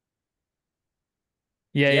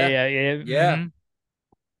 Yeah. Mm-hmm.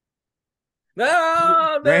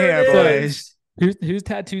 No, there it is. Whose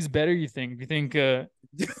tattoo's better? You think? Oh,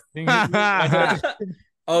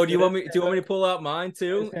 do you want me to pull out mine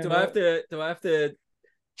too? Do I have to?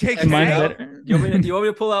 Take mine better. Do you want me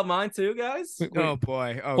to pull out mine too, guys? Wait. Oh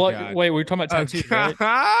boy. Oh God. Wait, we're talking about tattoos, right?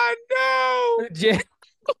 No.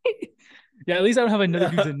 Yeah, at least I don't have another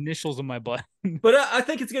dude's initials on my butt. But I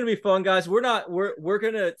think it's gonna be fun, guys. We're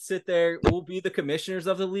gonna sit there. We'll be the commissioners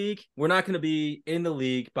of the league. We're not gonna be in the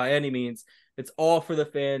league by any means. It's all for the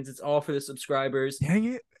fans. It's all for the subscribers. Dang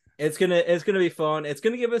it! It's gonna be fun. It's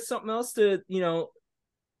gonna give us something else to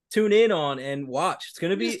tune in on and watch. It's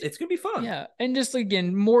gonna be fun. Yeah, and just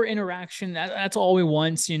again, more interaction. That's all we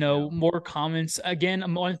want. More comments.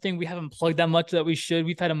 Again, one thing we haven't plugged that much that we should.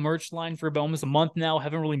 We've had a merch line for about almost a month now.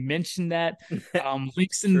 Haven't really mentioned that.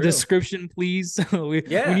 Links in the description, please. we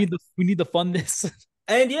need to fund this.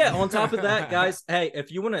 And yeah, on top of that, guys, hey,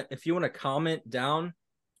 if you wanna comment down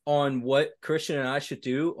on what Christian and I should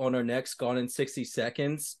do on our next Gone in 60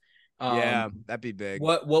 Seconds. That'd be big.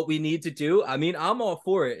 What we need to do. I mean, I'm all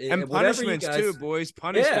for it. And punishments too, boys.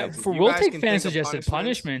 Punishments. Yeah, we'll take fan suggested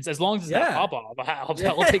punishments as long as it's not pop off. I'll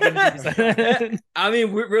take it. I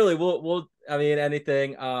mean, we'll I mean,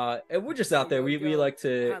 anything. And we're just out there. We like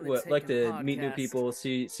to meet new podcast. people,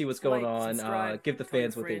 see what's going Like, on, subscribe, give the tell your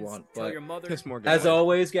fans what they friends, want. tell But your mother. Kiss more as guys.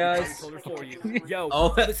 always, guys, Yo,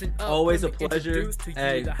 always, listen up, always a let me pleasure. introduce to you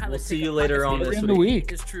Hey, the How we'll to see Take you a later Podcast on Every this the week.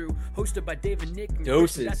 week. Is true. Hosted by Dave and Nick. And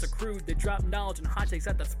Doses. That's a crew. They drop knowledge and hot takes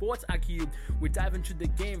at the sports IQ. We dive into the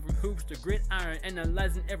game from hoops to gridiron,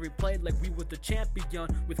 analyzing every play like we was the champion.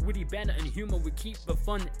 With witty banter and humor, we keep the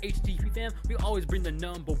fun. HTP fam, we always bring the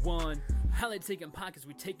number one. Highlight taking pockets,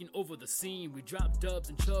 we taking over the scene. We drop dubs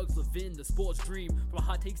and chugs, live in the sports dream. From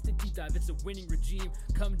hot takes to deep dive, it's a winning regime.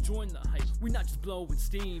 Come join the hype, we not just blowing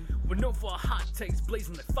steam. We're known for our hot takes,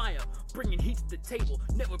 blazing like fire. Bringing heat to the table,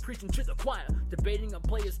 never preaching to the choir. Debating on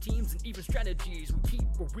players, teams, and even strategies. We keep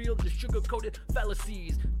it real, the sugar-coated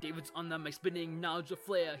fallacies. David's on the mic, spinning knowledge of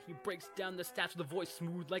flair. He breaks down the stats with a voice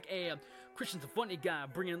smooth like air. Christian's a funny guy,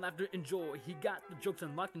 bringing laughter and joy. He got the jokes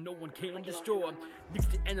unlocked and no one can destroy. Nick's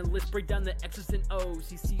the analyst, break down the X's and O's.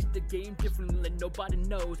 He sees the game differently like nobody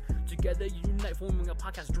knows. Together unite, forming a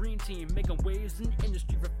podcast dream team. Making waves in the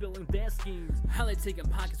industry, fulfilling their schemes. Highlight taking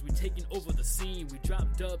pockets, we taking over the scene. We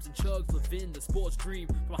drop dubs and chugs, live in the sports dream.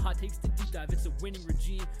 From hot takes to deep dive, it's a winning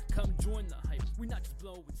regime. Come join the hype, we not just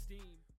blowing steam.